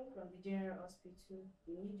 I'm calling from the General Hospital.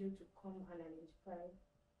 We need you to come and identify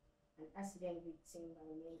an accident victim by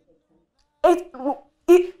the name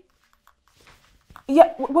Ethan.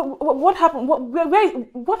 Yeah. What happened?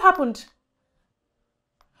 What happened?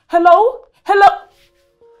 Hello. Hello.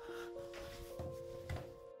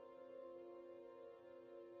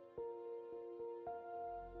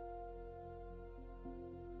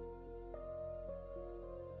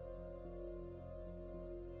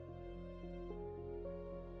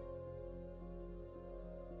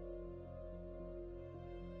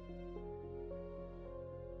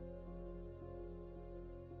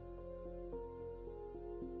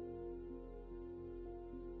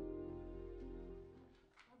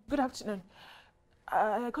 Good afternoon.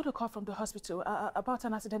 I got a call from the hospital about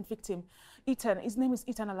an accident victim, Ethan. His name is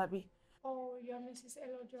Ethan Alabi. Oh, you're Mrs.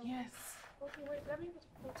 Elojo. Yes. Okay, wait, let me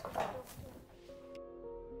go to the doctor.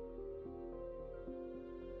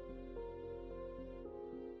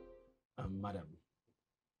 Madam,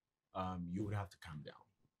 you would have to calm down.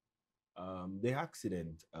 The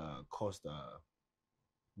accident caused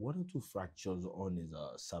 1 or 2 fractures on his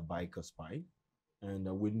cervical spine, and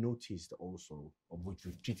we noticed also, of which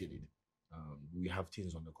we've treated it. We have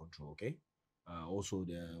things under control, okay? Also,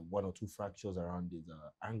 there are 1 or 2 fractures around his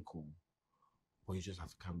ankle, but you just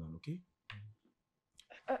have to calm down, okay?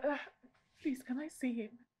 Please, can I see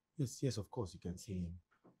him? Yes, of course you can see him.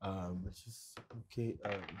 It's just okay.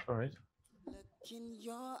 All right. Look in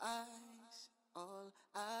your eyes, all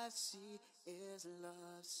I see is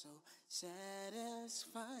love so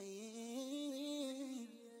satisfying.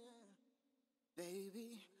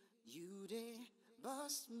 Baby, you did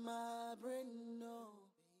bust my brain, no.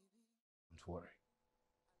 Don't worry.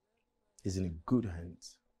 He's in good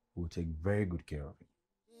hands. We'll take very good care of him.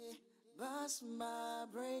 Bust my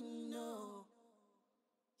brain, no.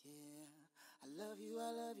 Yeah, I love you,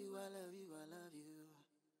 I love you, I love you, I love you.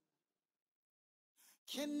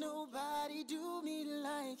 Can nobody do me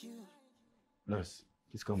like you? Nurse,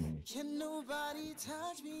 please come with me. Can nobody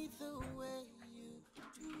touch me the way you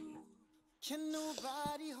do? Can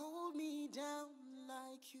nobody hold me down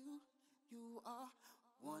like you? You are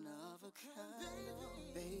one of a kind,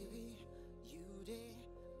 baby. You did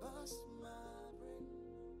bust my brain.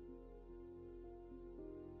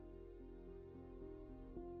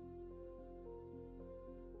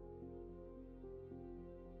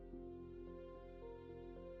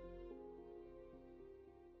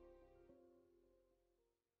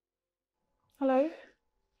 Hello.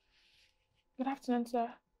 Good afternoon,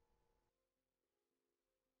 sir.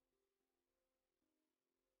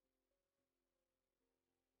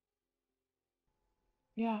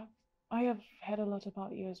 Yeah, I have heard a lot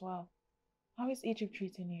about you as well. How is Egypt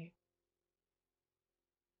treating you?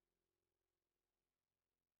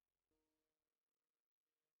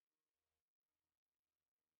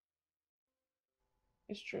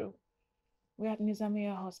 It's true. We're at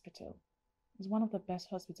Nizamiya Hospital. It's one of the best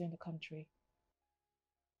hospitals in the country.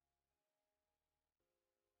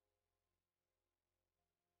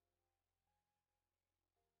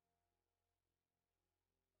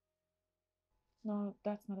 No,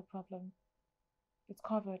 that's not a problem. It's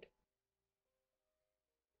covered.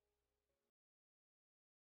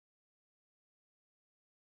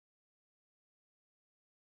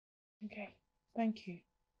 Okay. Thank you.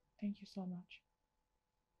 Thank you so much.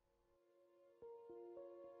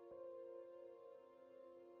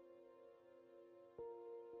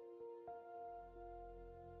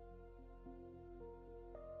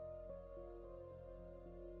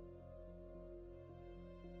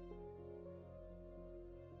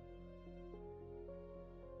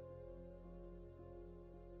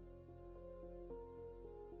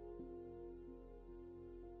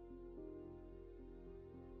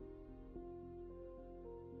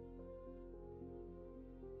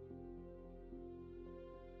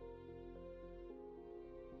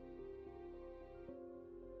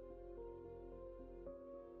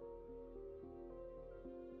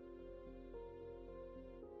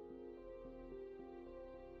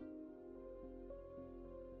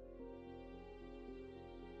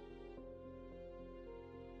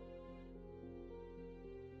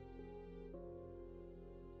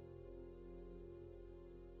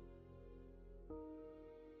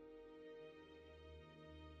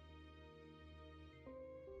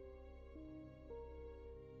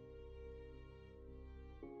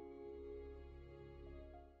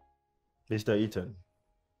 Mr. Eaton,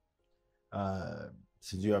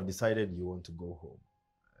 since you have decided you want to go home,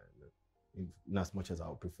 in as much as I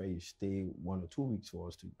would prefer you stay 1 or 2 weeks for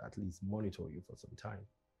us to at least monitor you for some time,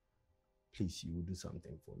 please, you will do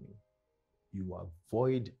something for me. You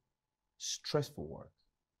avoid stressful work.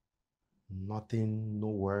 Nothing, no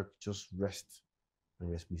work, just rest and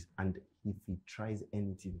rest, please. And if he tries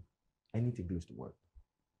anything close to work,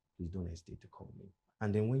 please don't hesitate to call me.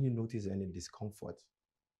 And then when you notice any discomfort,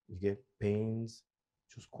 you get pains,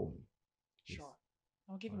 just call me. Please. Sure.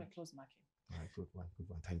 I'll give him a close marking. All right, good one, good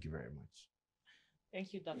one. Thank you very much.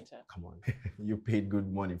 Thank you, doctor. Come on. You paid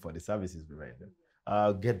good money for the services provided.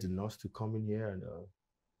 I'll get the nurse to come in here and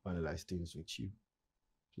finalize things with you.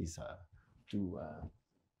 Please do.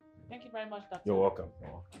 Thank you very much, doctor. You're welcome.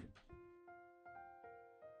 You're welcome.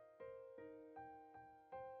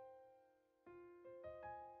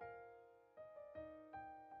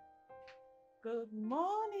 Good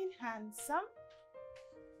morning, handsome.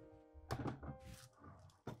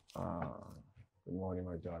 Good morning,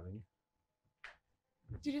 my darling.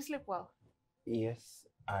 Did you sleep well? Yes,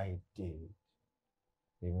 I did.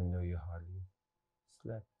 Even though you hardly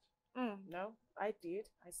slept. No, I did.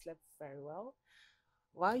 I slept very well.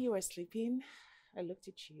 While you were sleeping, I looked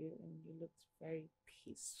at you and you looked very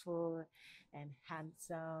peaceful and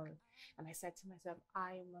handsome. And I said to myself,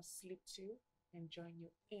 I must sleep too and join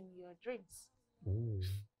you in your dreams. Ooh.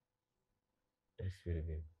 That's sweet of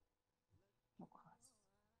you. Of course.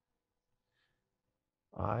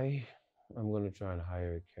 I'm going to try and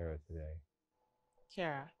hire a carer today.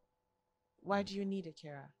 Kara, why do you need a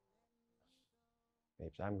carer?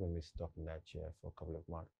 Babes, I'm going to be stuck in that chair for a couple of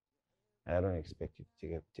months. And I don't expect you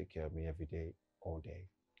to take care of me every day, all day.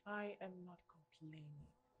 I am not complaining.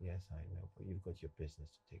 Yes, I know, but you've got your business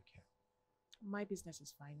to take care of. My business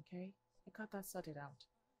is fine, okay? I got that sorted out.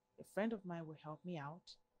 A friend of mine will help me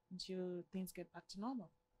out until things get back to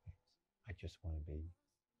normal. I just want to be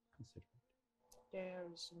considerate. There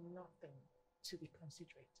is nothing to be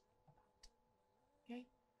considerate about. Okay?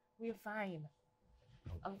 We're fine.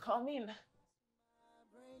 I'm coming.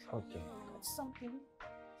 Okay. Got something.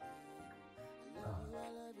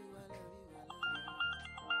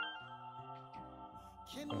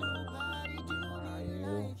 Can nobody do me like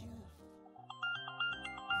you?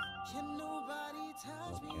 Can nobody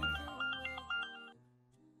touch me the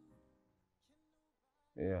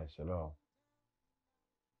way? Yes, hello.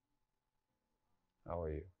 How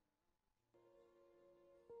are you?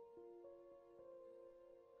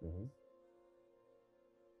 Mm-hmm.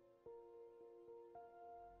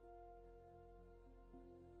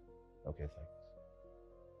 Okay, thanks.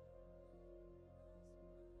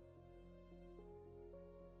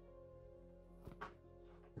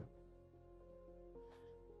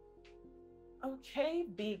 Okay,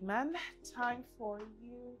 big man. Time for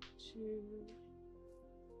you to...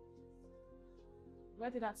 Where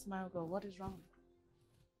did that smile go? What is wrong?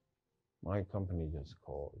 My company just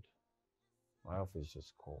called. My office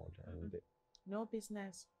just called, and No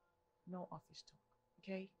business, no office talk.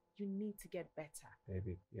 Okay? You need to get better.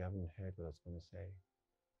 baby, you haven't heard what I was going to say.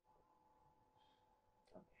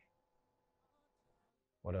 Okay.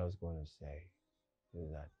 What I was going to say is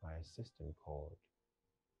that my assistant called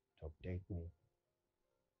to update me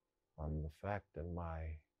on the fact that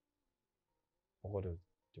my board of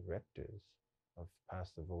directors have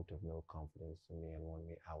passed a vote of no confidence in me and want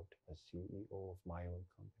me out as CEO of my own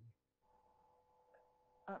company.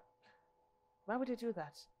 Why would they do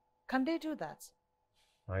that? Can they do that?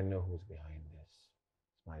 I know who's behind this.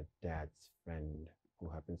 It's my dad's friend who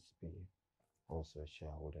happens to be also a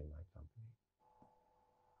shareholder in my company.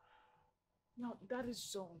 No, that is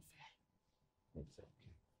so unfair. It's okay.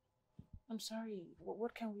 I'm sorry.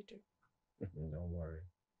 What can we do? Don't worry.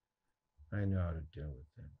 I know how to deal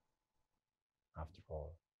with them. After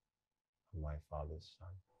all, I'm my father's son.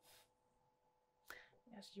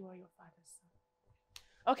 Yes, you are your father's son.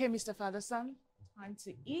 Okay, Mr. Father's son, time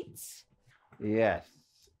to eat. Yes.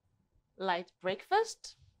 Light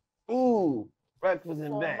breakfast. Ooh, breakfast in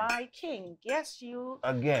For bed. my king. Yes, you.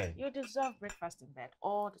 Again. You deserve breakfast in bed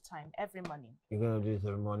all the time, every morning. You're gonna do this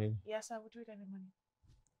every morning Yes, I will do it every morning.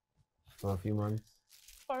 for a few months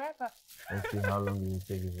Forever. and see how long it will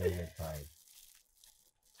take before you get tired.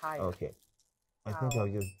 Tired. Okay. I think I'll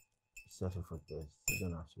just settle for this. You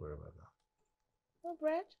don't have to worry about that. No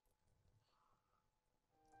bread?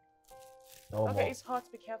 No Okay, more. it's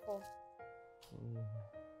hot. Be careful.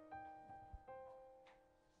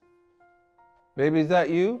 Baby, is that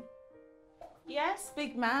you? Yes,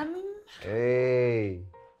 big man. Hey,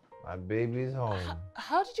 my baby's home.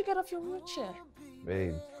 How did you get off your wheelchair?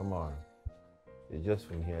 Babe, come on. It's just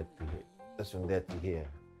from here to here. Just from there to here.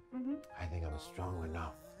 Mm-hmm. I think I'm strong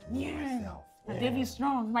enough to move myself. The baby's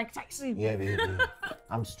strong, Mike Tyson. Yeah, baby.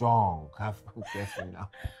 I'm strong. I'm careful now.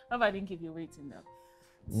 Hope I didn't keep you waiting though.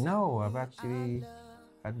 No, I've actually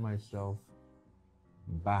had myself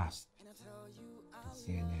basked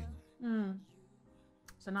in CNN.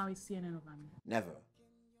 So now it's CNN over me. Never.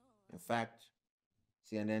 In fact,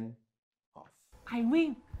 CNN off. I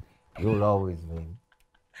win. You'll always win.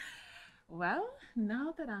 Well,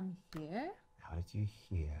 now that I'm here, How did you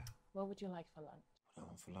hear? what would you like for lunch? What I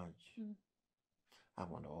want for lunch? Hmm. I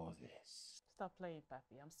want all this. Stop playing,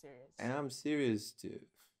 Papi. I'm serious. And I'm serious too.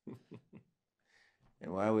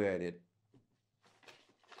 And while we're at it,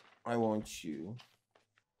 I want you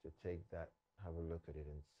to take that, have a look at it,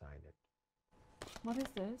 and sign it. What is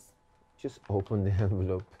this? Just open the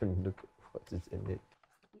envelope and look at what is in it.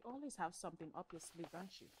 You always have something up your sleeve,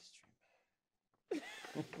 don't you?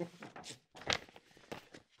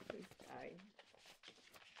 This guy.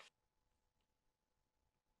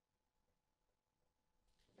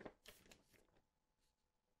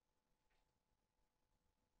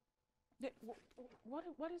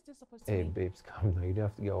 What is this supposed to Hey, mean? babes, calm down. You don't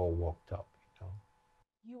have to get all walked up, you know.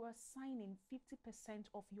 You are signing 50%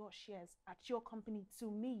 of your shares at your company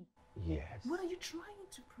to me. Yes. What are you trying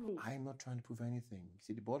to prove? I'm not trying to prove anything.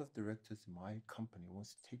 See, the board of directors in my company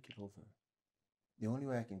wants to take it over. The only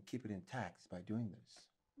way I can keep it intact is by doing this.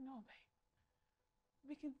 No, babe.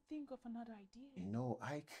 We can think of another idea. No,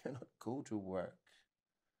 I cannot go to work.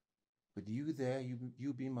 With you there,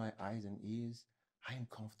 you be my eyes and ears, I am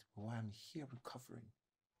comfortable. I'm here recovering.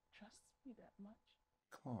 Trust me that much?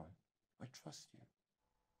 Come on, I trust you.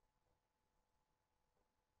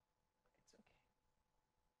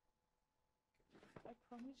 It's okay. I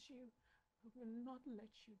promise you, I will not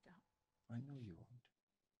let you down. I know you won't.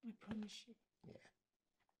 I promise you. Yeah.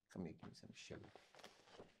 Come here, give me some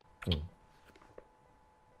sugar.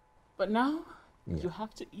 But now, Yeah. you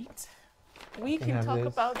have to eat. We Can I can have talk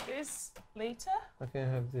this? about this later. I can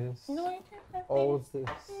have this. No, you can't have All this. this.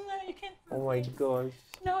 No, you can't have Oh my this. gosh.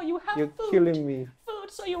 No, you have You're food. killing me. Food,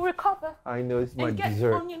 so you recover. I know it's my and get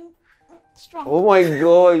dessert. onion strong. Oh my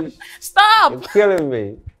gosh. Stop! You're killing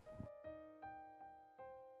me.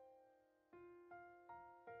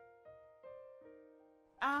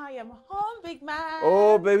 I am home, big man.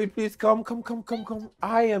 Oh, baby, please come.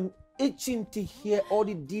 I am itching to hear all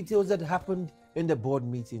the details that happened in the board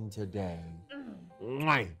meeting today.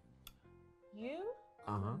 Mwah. You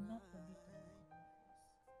Uh-huh. will not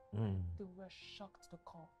believe they were shocked to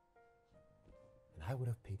call. And I would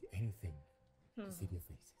have paid anything to Hmm. see their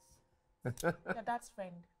faces. Your dad's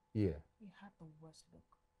friend. Yeah. He had the worst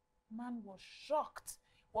look. Man was shocked.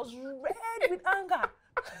 Was red with anger.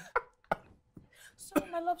 So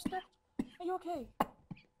my love stopped. Are you okay?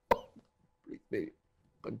 Please, baby,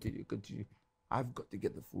 continue. I've got to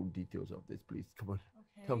get the full details of this, please. Come on.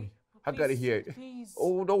 Okay. Tell me. I gotta Please, hear it. please.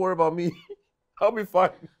 Oh, don't worry about me. I'll be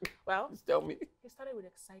fine. Well, Just tell me. he started with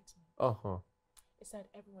excitement. Uh-huh. He said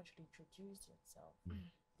everyone should introduce themselves.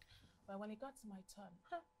 But when it got to my turn,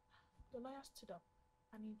 the lawyer stood up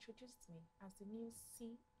and introduced me as the new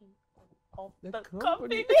CEO of the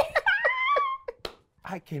company.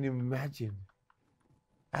 I can imagine.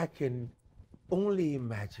 I can only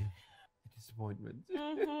imagine the disappointment.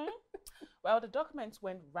 Well, the documents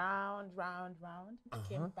went round,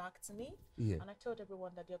 came back to me, Yeah. and I told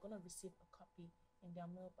everyone that they're going to receive a copy in their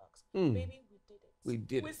mailbox. Mm. Baby, we did it. We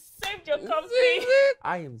did We it. saved your company.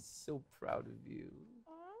 I am so proud of you.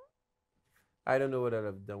 I don't know what I'd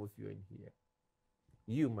have done with you in here.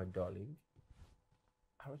 You, my darling,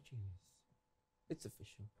 are a genius. It's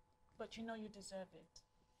official. But you know you deserve it.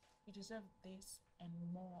 You deserve this and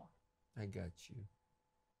more. I got you.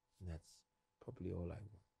 And that's probably all I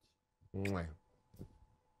want. Mwah.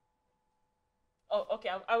 Oh, okay.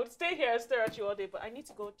 I would stay here and stare at you all day, but I need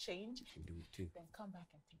to go change. You can do it too. Then come back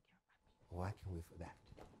and take care of Oh, I can wait for that.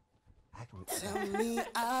 I can wait for Tell that. me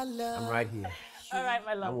I love I'm right here. me. All right,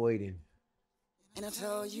 my love. I'm waiting. And I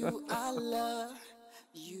tell you I love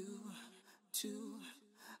you too.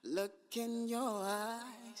 Look in your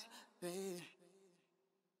eyes, babe.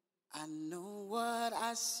 I know what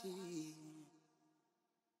I see.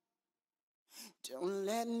 Don't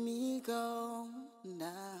let me go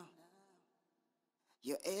now.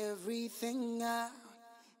 You're everything I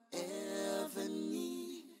ever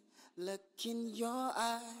need. Look in your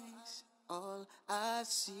eyes. All I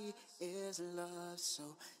see is love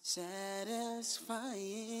so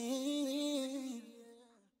satisfying.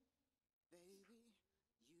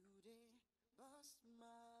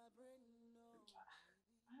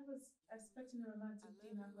 I was expecting a romantic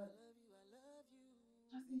dinner, but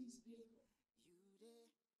nothing is beautiful.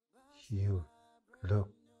 You look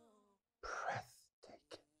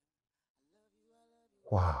breathtaking.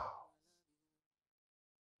 Wow.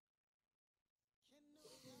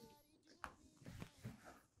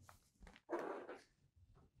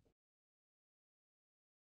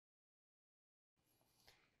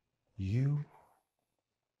 You,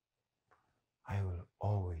 I will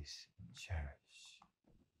always cherish.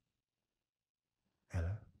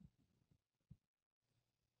 Ella,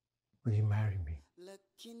 will you marry me? Look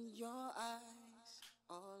in your eyes,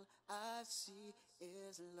 all I see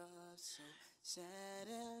is love so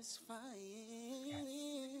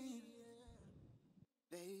satisfying.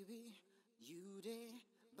 Baby, you did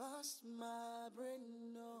bust my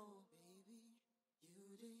brain, no, baby,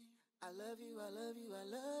 you did. I love you, I love you, I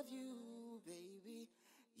love you, baby,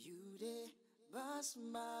 you did bust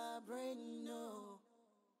my brain, no.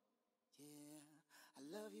 Yeah, I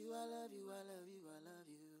love you, I love you, I love you, I love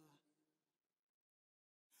you.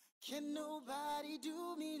 Can nobody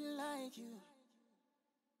do me like you?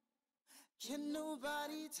 Can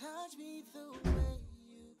nobody touch me the way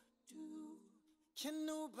you do? Can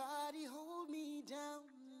nobody hold me down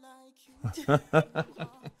like you do?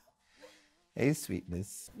 Hey,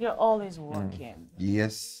 sweetness. You're always working.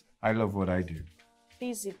 Yes, I love what I do.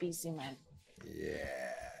 Busy, busy man.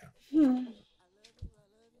 Yeah.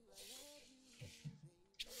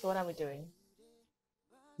 So what are we doing?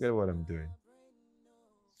 Get what I'm doing.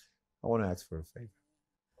 I want to ask for a favor.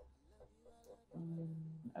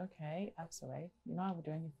 Okay, ask away. You know I would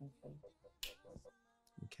do anything for you.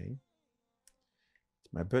 Okay.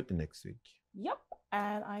 It's my birthday next week. Yep,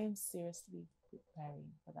 and I am seriously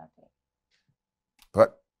preparing for that day.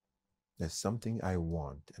 But there's something I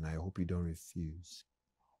want, and I hope you don't refuse.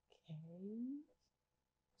 Okay.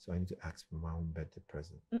 So I need to ask for my own birthday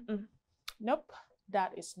present. Nope,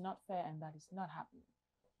 that is not fair and that is not happening.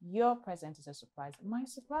 Your present is a surprise. My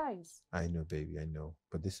surprise. I know, baby, I know.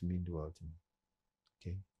 But this means the world to me.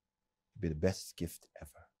 Okay? It'll be the best gift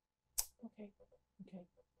ever. Okay.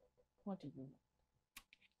 What do you want?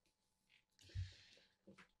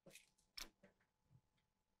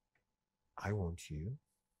 I want you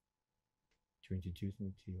to introduce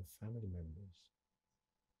me to your family members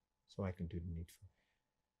so I can do the needful.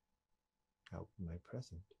 That would be my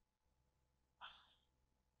present.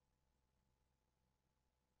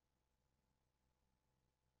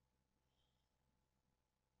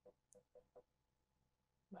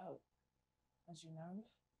 Well, as you know,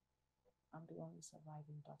 I'm the only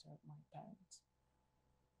surviving daughter of my parents.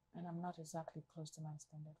 And I'm not exactly close to my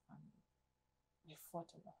extended family. We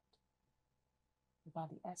fought a lot. About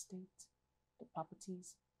the estate, the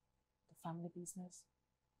properties, the family business.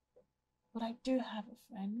 But I do have a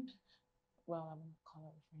friend. Well, I won't call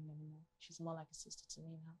her a friend anymore. She's more like a sister to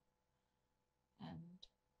me now. And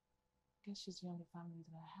I guess she's the only family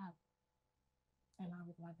that I have. And I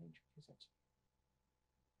would like to introduce her to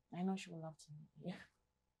you. I know she would love to meet you.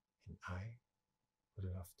 And I would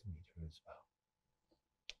love to meet her as well.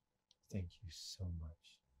 Thank you so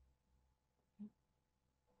much.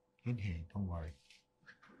 And hey, don't worry.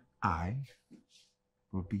 I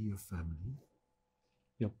will be your family,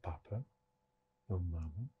 your papa, your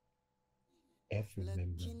mama, every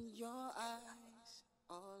member. In your eyes,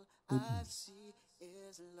 all With I me. see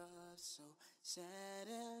is love so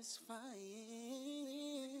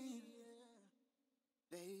satisfying?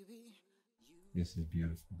 Baby, This is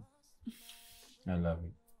beautiful. I love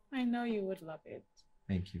it. I know you would love it.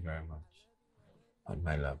 Thank you very much. But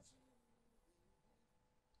my love,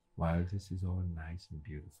 while this is all nice and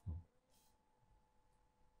beautiful,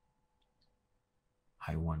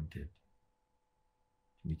 I wanted to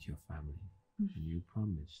meet your family. And you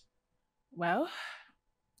promised. Well,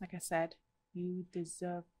 like I said, you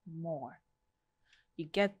deserve more. You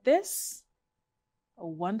get this, a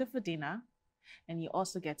wonderful dinner, and you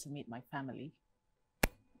also get to meet my family.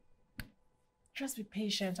 Just be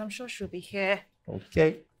patient. I'm sure she'll be here.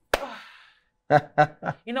 Okay.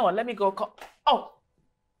 You know what? Let me go call. Oh,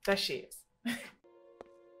 there she is.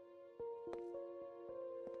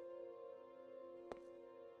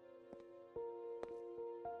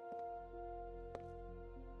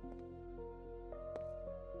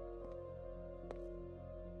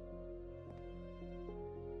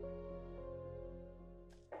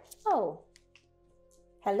 Oh,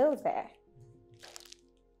 hello there.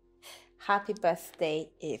 Happy birthday,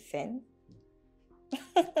 Ethan.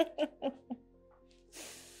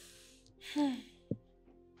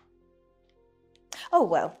 Oh,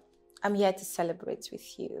 well, I'm here to celebrate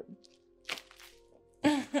with you.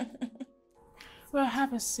 Well,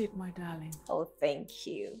 have a seat, my darling. Oh, thank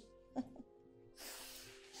you.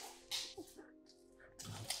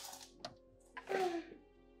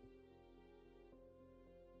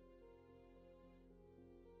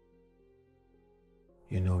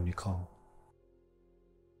 You know, Nicole,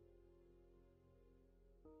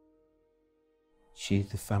 she's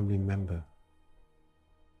the family member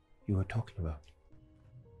you were talking about.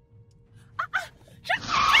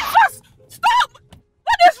 Jesus! Stop!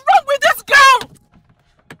 What is wrong with this girl?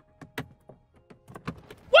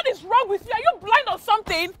 What is wrong with you? Are you blind or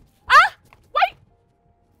something? Huh? Why?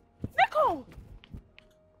 Nicole!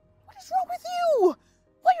 What is wrong with you?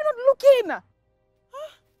 Why are you not looking?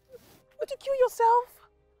 Huh? Would you kill yourself?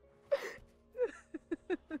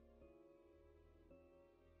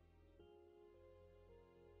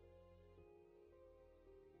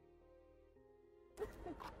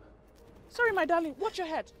 Sorry, my darling. Watch your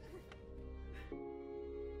head.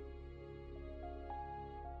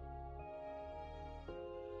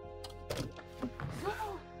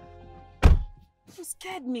 You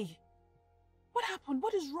scared me. What happened?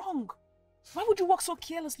 What is wrong? Why would you walk so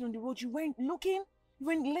carelessly on the road? You weren't looking? You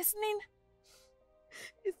weren't listening?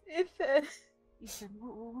 It's Ethan. Ethan?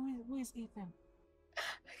 Who is Ethan? I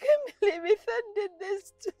can't believe Ethan did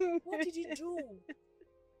this to me. What did he do?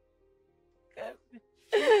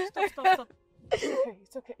 Stop.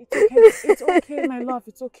 It's okay. It's okay, my love.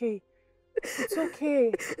 It's okay. It's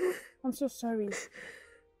okay. I'm so sorry.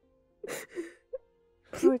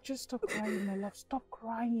 Wait, just stop crying, my love. Stop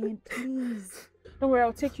crying, please. Don't worry,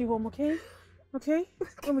 I'll take you home, okay? Okay?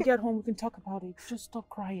 When we get home, we can talk about it. Just stop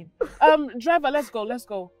crying. Driver, let's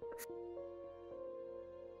go.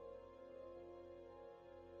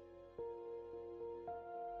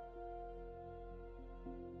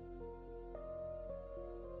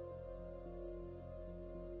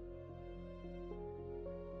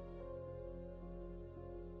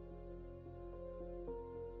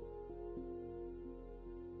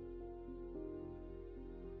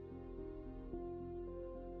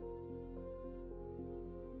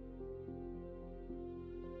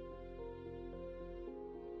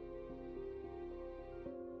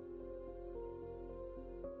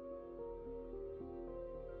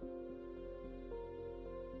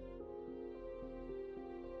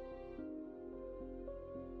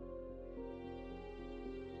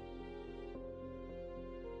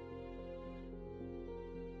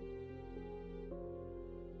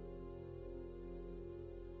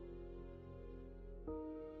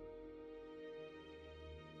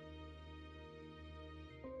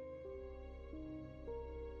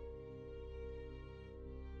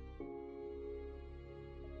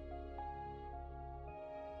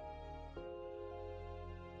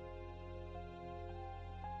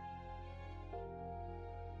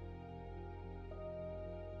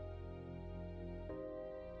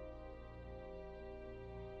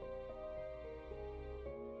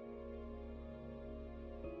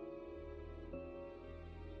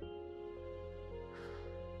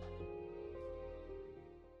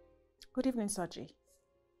 Good evening, Soji.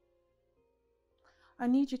 I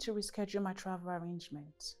need you to reschedule my travel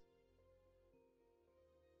arrangements.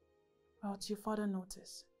 Well, to your further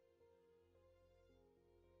notice.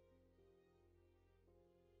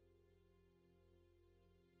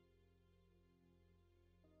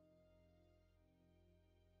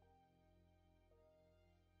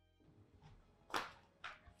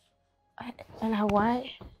 Ella,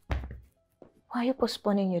 why are you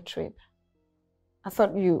postponing your trip? I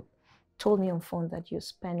thought you told me on phone that you're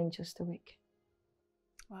spending just a week.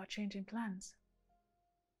 Well, changing plans.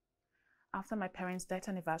 After my parents' death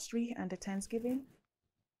anniversary and the Thanksgiving,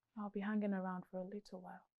 I'll be hanging around for a little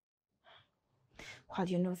while. Well,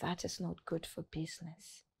 you know that is not good for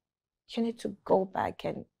business. You need to go back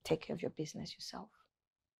and take care of your business yourself.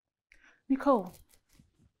 Nicole,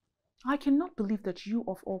 I cannot believe that you,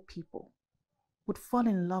 of all people, would fall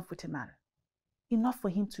in love with a man enough for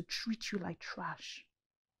him to treat you like trash.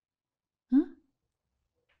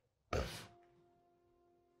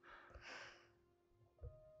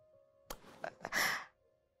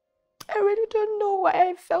 I really don't know why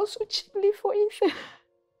I fell so cheaply for Ethan.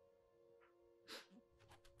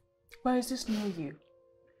 Where is this new you?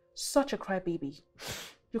 Such a crybaby.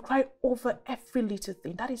 You cry over every little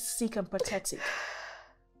thing. That is sick and pathetic.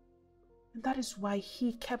 And that is why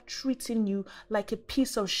he kept treating you like a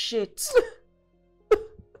piece of shit.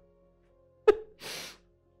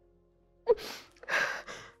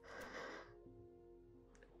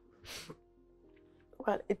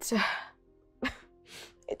 Well, it's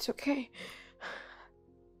okay.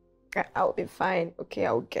 I'll be fine. Okay,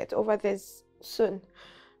 I'll get over this soon.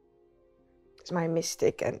 It's my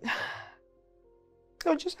mistake and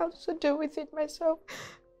I'll just have to deal with it myself.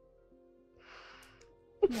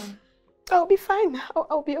 Yeah. I'll be fine.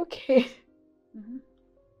 I'll be okay. Mm-hmm.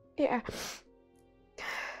 Yeah.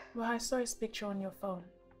 Well, I saw his picture on your phone.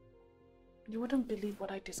 You wouldn't believe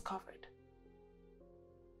what I discovered.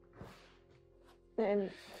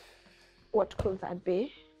 And what could that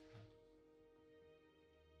be?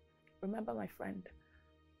 Remember my friend?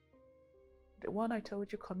 The one I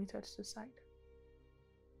told you committed suicide?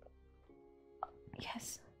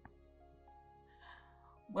 Yes.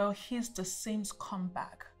 Well, he's the same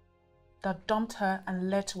scumbag that dumped her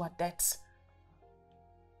and led to her death.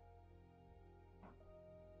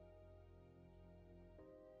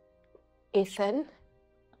 Ethan?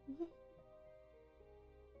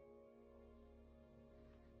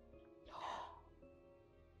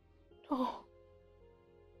 No.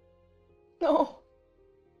 No.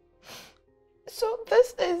 So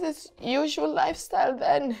this is his usual lifestyle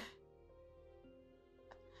then?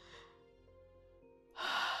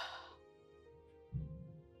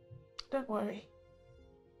 Don't worry.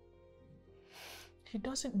 He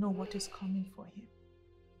doesn't know what is coming for him.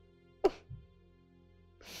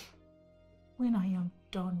 When I am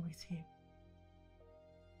done with him,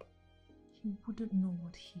 he wouldn't know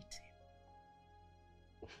what hit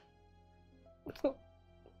him. No.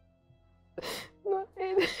 No.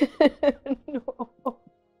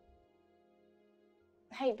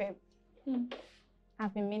 Hey, babe.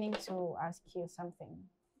 I've been meaning to ask you something.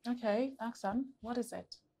 Okay, Aksan, what is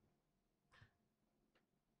it?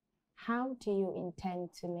 How do you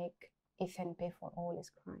intend to make Ethan pay for all his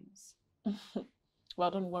crimes? Well,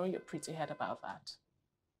 don't worry your pretty head about that.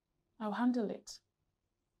 I'll handle it.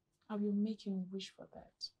 I will make him wish for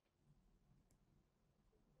that.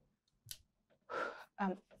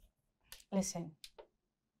 Listen,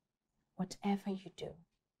 whatever you do,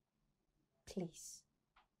 please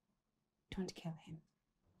don't kill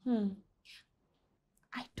him.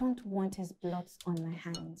 I don't want his blood on my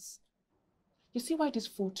hands. You see why this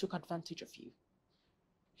fool took advantage of you?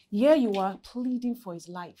 Here you are pleading for his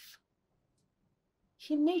life.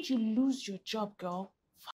 He made you lose your job, girl.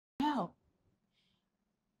 Hell.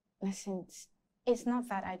 Listen, it's not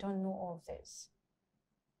that I don't know all this.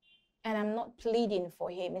 And I'm not pleading for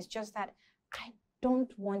him. It's just that I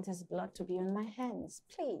don't want his blood to be on my hands.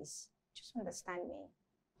 Please, just understand me.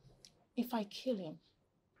 If I kill him,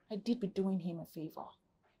 I did be doing him a favor.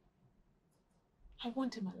 I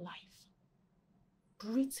want him alive,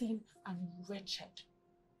 breathing and wretched.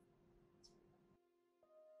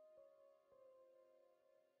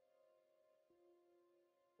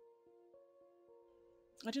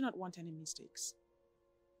 I do not want any mistakes.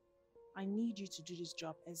 I need you to do this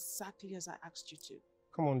job exactly as I asked you to.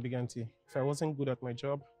 Come on, Big Auntie. If I wasn't good at my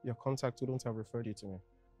job, your contact wouldn't have referred you to me.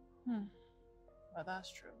 Well,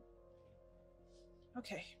 that's true.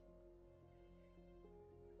 Okay.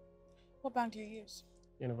 What bank do you use?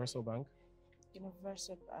 Universal Bank.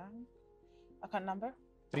 Universal Bank. Account number?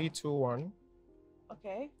 321.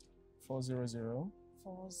 Okay. 400.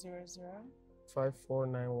 400.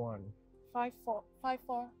 5491.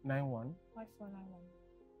 5491. 5491.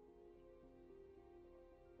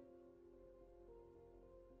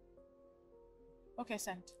 Okay,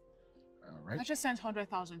 sent. All right. I just sent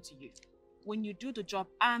 100,000 to you. When you do the job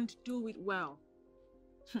and do it well,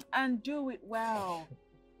 and do it well,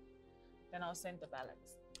 then I'll send the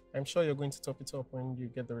balance. I'm sure you're going to top it up when you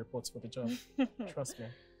get the reports for the job. Trust me.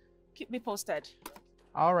 Keep me posted.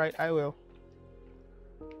 All right, I will.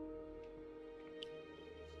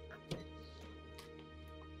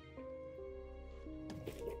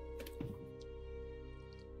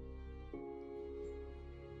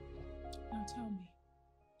 Now tell me,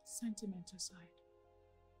 sentiment aside,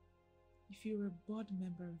 if you were a board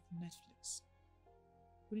member of Netflix,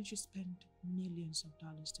 wouldn't you spend millions of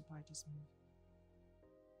dollars to buy this movie?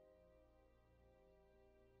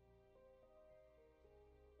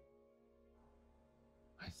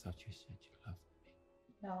 I thought you said you loved me.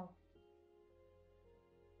 No.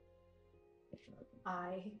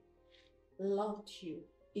 I loved you,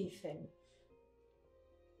 Ethan.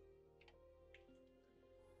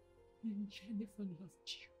 And Jennifer loved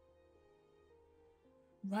you.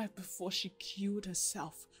 Right before she killed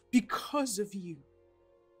herself because of you.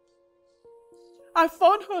 I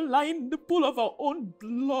found her lying in the pool of her own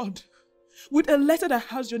blood with a letter that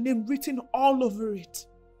has your name written all over it.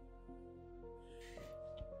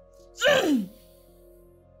 I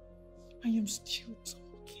am still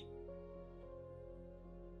talking.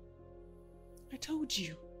 I told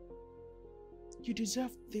you, you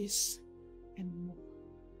deserve this and more.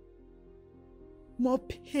 More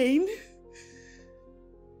pain,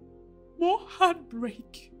 more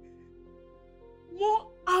heartbreak,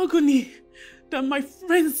 more agony than my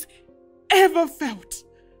friends ever felt.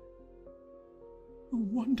 No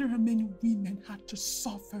wonder how many women had to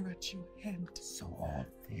suffer at your hand. So all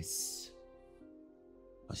this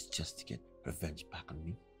was just to get revenge back on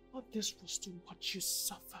me? All this was to watch you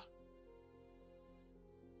suffer.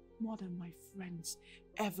 More than my friends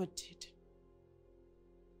ever did.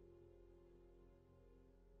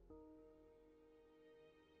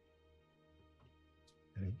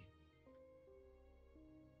 Really?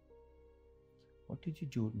 What did you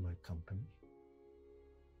do with my company?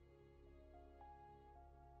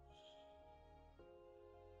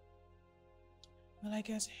 Well, I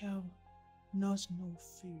guess hell knows no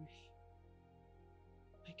fury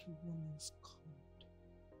like a woman's cold.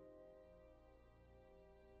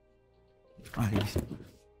 I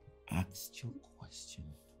asked you a question.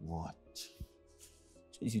 What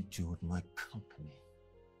did you do with my company?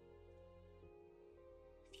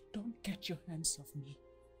 If you don't get your hands off me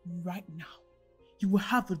right now, you will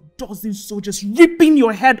have a dozen soldiers ripping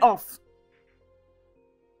your head off.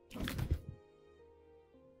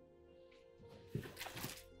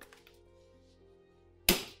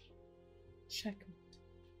 Checkmate.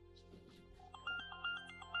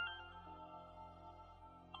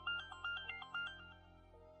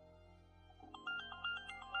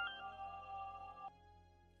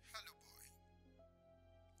 Hello, boy.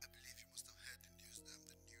 I believe you must have heard the news that I'm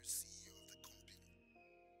the new CEO of the company.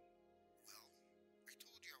 Well, I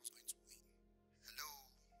told you I was going to win. Hello?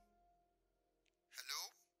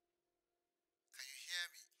 Hello? Can you hear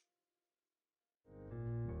me?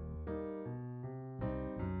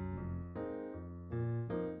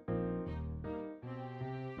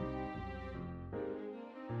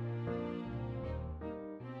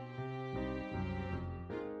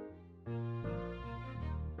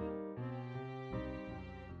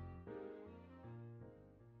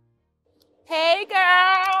 Hey,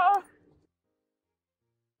 girl.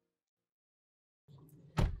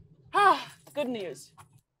 Good news.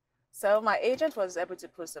 So my agent was able to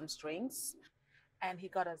pull some strings and he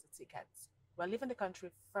got us a ticket. We're leaving the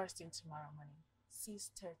country first thing tomorrow morning,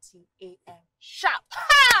 6:30 a.m. sharp.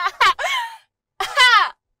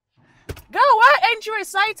 Girl, why ain't you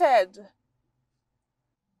excited?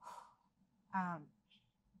 Can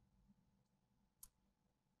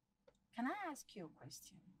I ask you a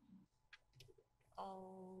question?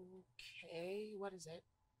 Okay, what is it?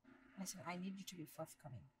 Listen, I need you to be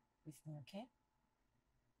forthcoming with me, okay?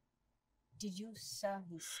 Did you sell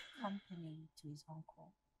his company to his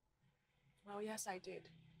uncle? Well, yes, I did.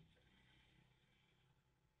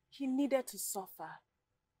 He needed to suffer.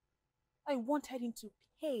 I wanted him to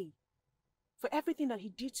pay for everything that he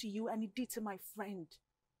did to you and he did to my friend.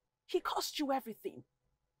 He cost you everything.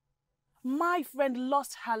 My friend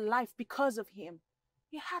lost her life because of him.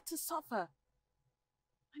 He had to suffer.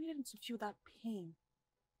 I needed him to feel that pain.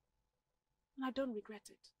 And I don't regret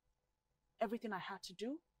it. Everything I had to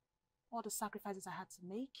do, all the sacrifices I had to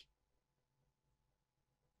make,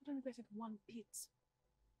 I don't regret it one bit.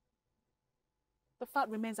 The fact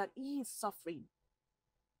remains that he is suffering.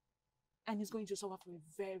 And he's going to suffer for a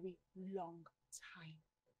very long time.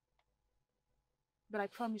 But I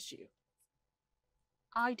promise you,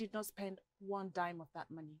 I did not spend one dime of that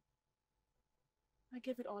money. I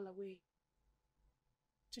gave it all away.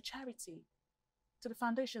 To charity, to the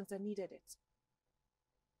foundations that needed it.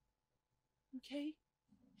 Okay?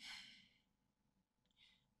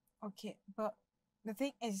 Okay, but the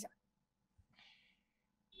thing is,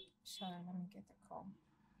 sorry, let me get the call.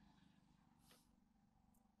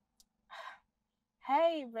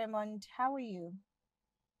 Hey, Raymond, how are you?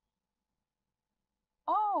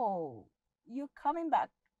 Oh, you're coming back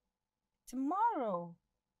tomorrow.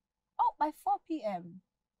 Oh, by 4 p.m.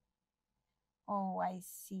 Oh, I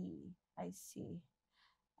see. I see.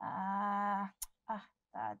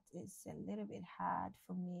 That is a little bit hard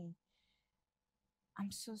for me.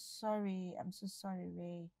 I'm so sorry. I'm so sorry,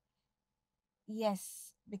 Ray.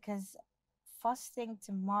 Yes, because first thing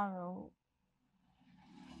tomorrow,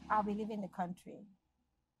 I'll be leaving the country.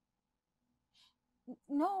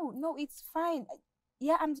 No, it's fine.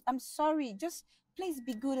 Yeah, I'm sorry. Just please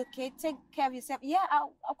be good, okay? Take care of yourself. Yeah,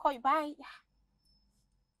 I'll call you. Bye.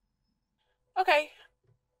 Okay.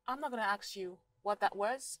 I'm not going to ask you what that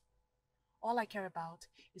was. All I care about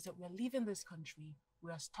is that we're leaving this country. We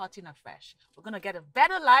are starting afresh. We're going to get a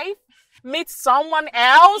better life, meet someone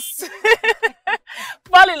else,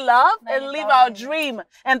 fall in love, and live our dream.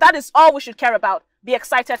 And that is all we should care about. Be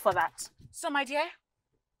excited for that. So, my dear,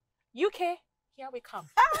 UK, here we come.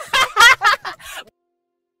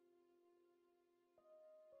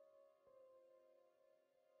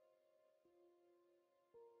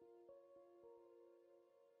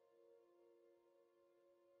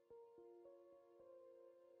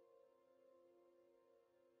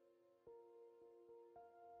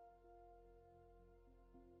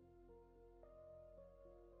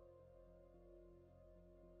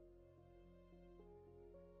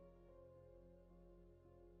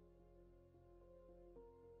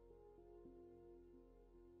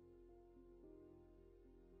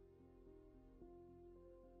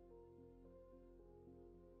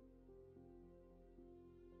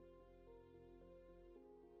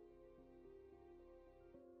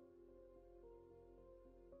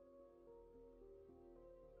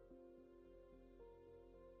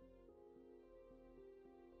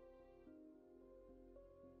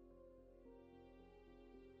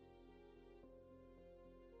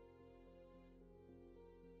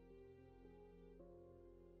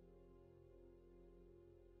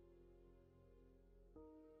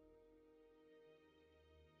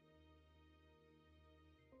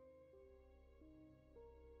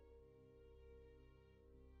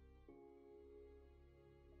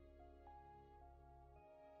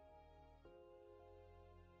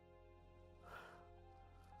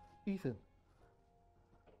 Ethan.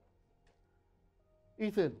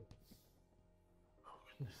 Ethan. Oh,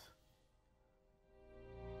 goodness.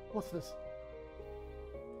 What's this?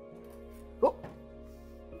 Oh.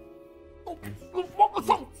 Oh,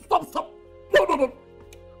 stop. No.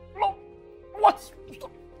 No. What?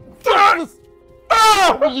 Stop.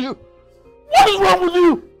 What is you? What is wrong with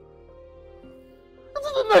you? This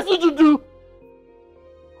is the next thing to do.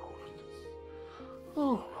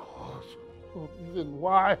 Oh, God. Oh, Ethan,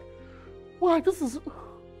 why? Why? This is...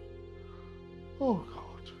 Oh,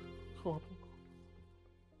 God.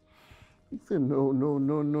 Ethan,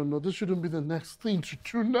 no. This shouldn't be the next thing to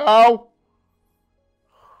do now.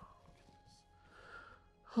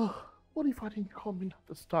 What if I didn't come in at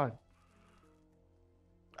this time?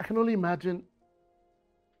 I can only imagine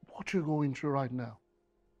what you're going through right now.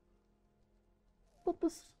 But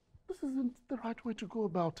this isn't the right way to go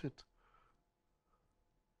about it.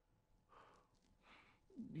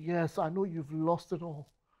 Yes, I know you've lost it all.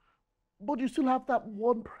 But you still have that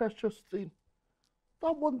one precious thing.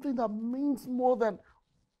 That one thing that means more than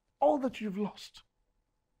all that you've lost.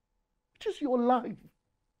 Which is your life.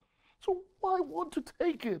 So why want to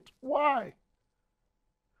take it? Why?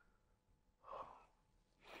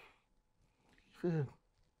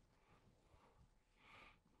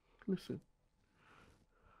 Listen.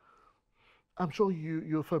 I'm sure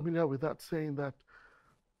you're familiar with that saying that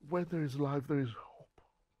where there is life, there is hope.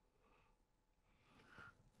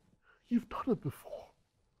 You've done it before.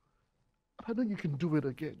 And I know you can do it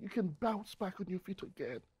again. You can bounce back on your feet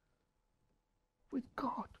again. With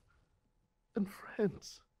God and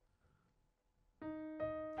friends.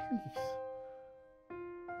 Please.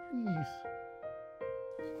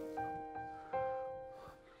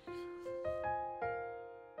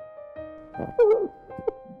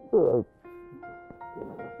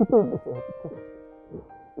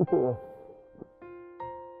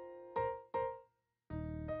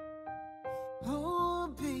 Oh,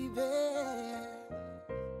 baby.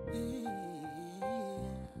 Yeah.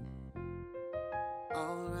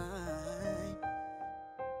 All right.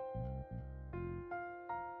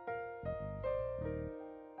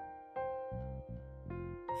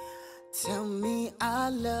 Tell me I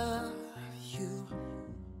love you.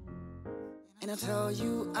 And I tell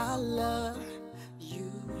you I love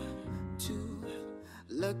you too.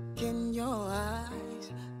 Look in your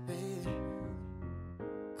eyes, babe.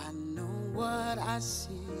 I know what I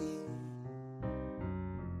see.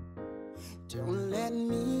 Don't let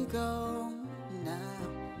me go now.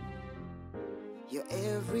 You're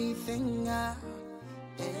everything I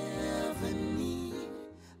ever need.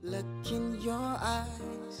 Look in your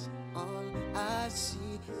eyes, all I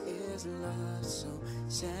see is love so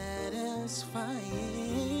satisfying.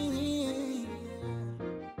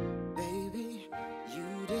 Baby,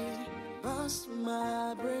 you did bust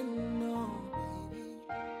my brain, no, baby,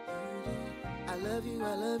 you did. I love you,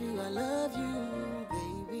 I love you, I love you,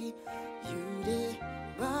 baby. You did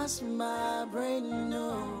bust my brain,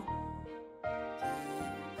 no. I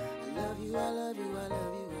love you, I love you, I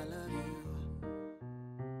love you, I love you.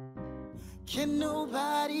 Can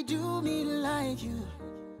nobody do me like you?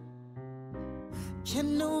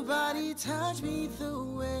 Can nobody touch me the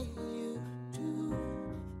way you do?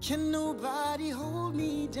 Can nobody hold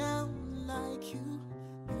me down like you?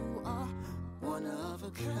 You are one of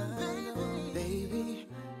a kind, baby.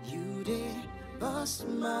 You did bust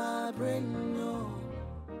my brain, no.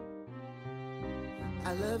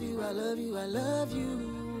 I love you, I love you, I love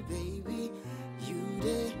you, baby. You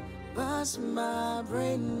did bust my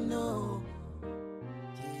brain, no.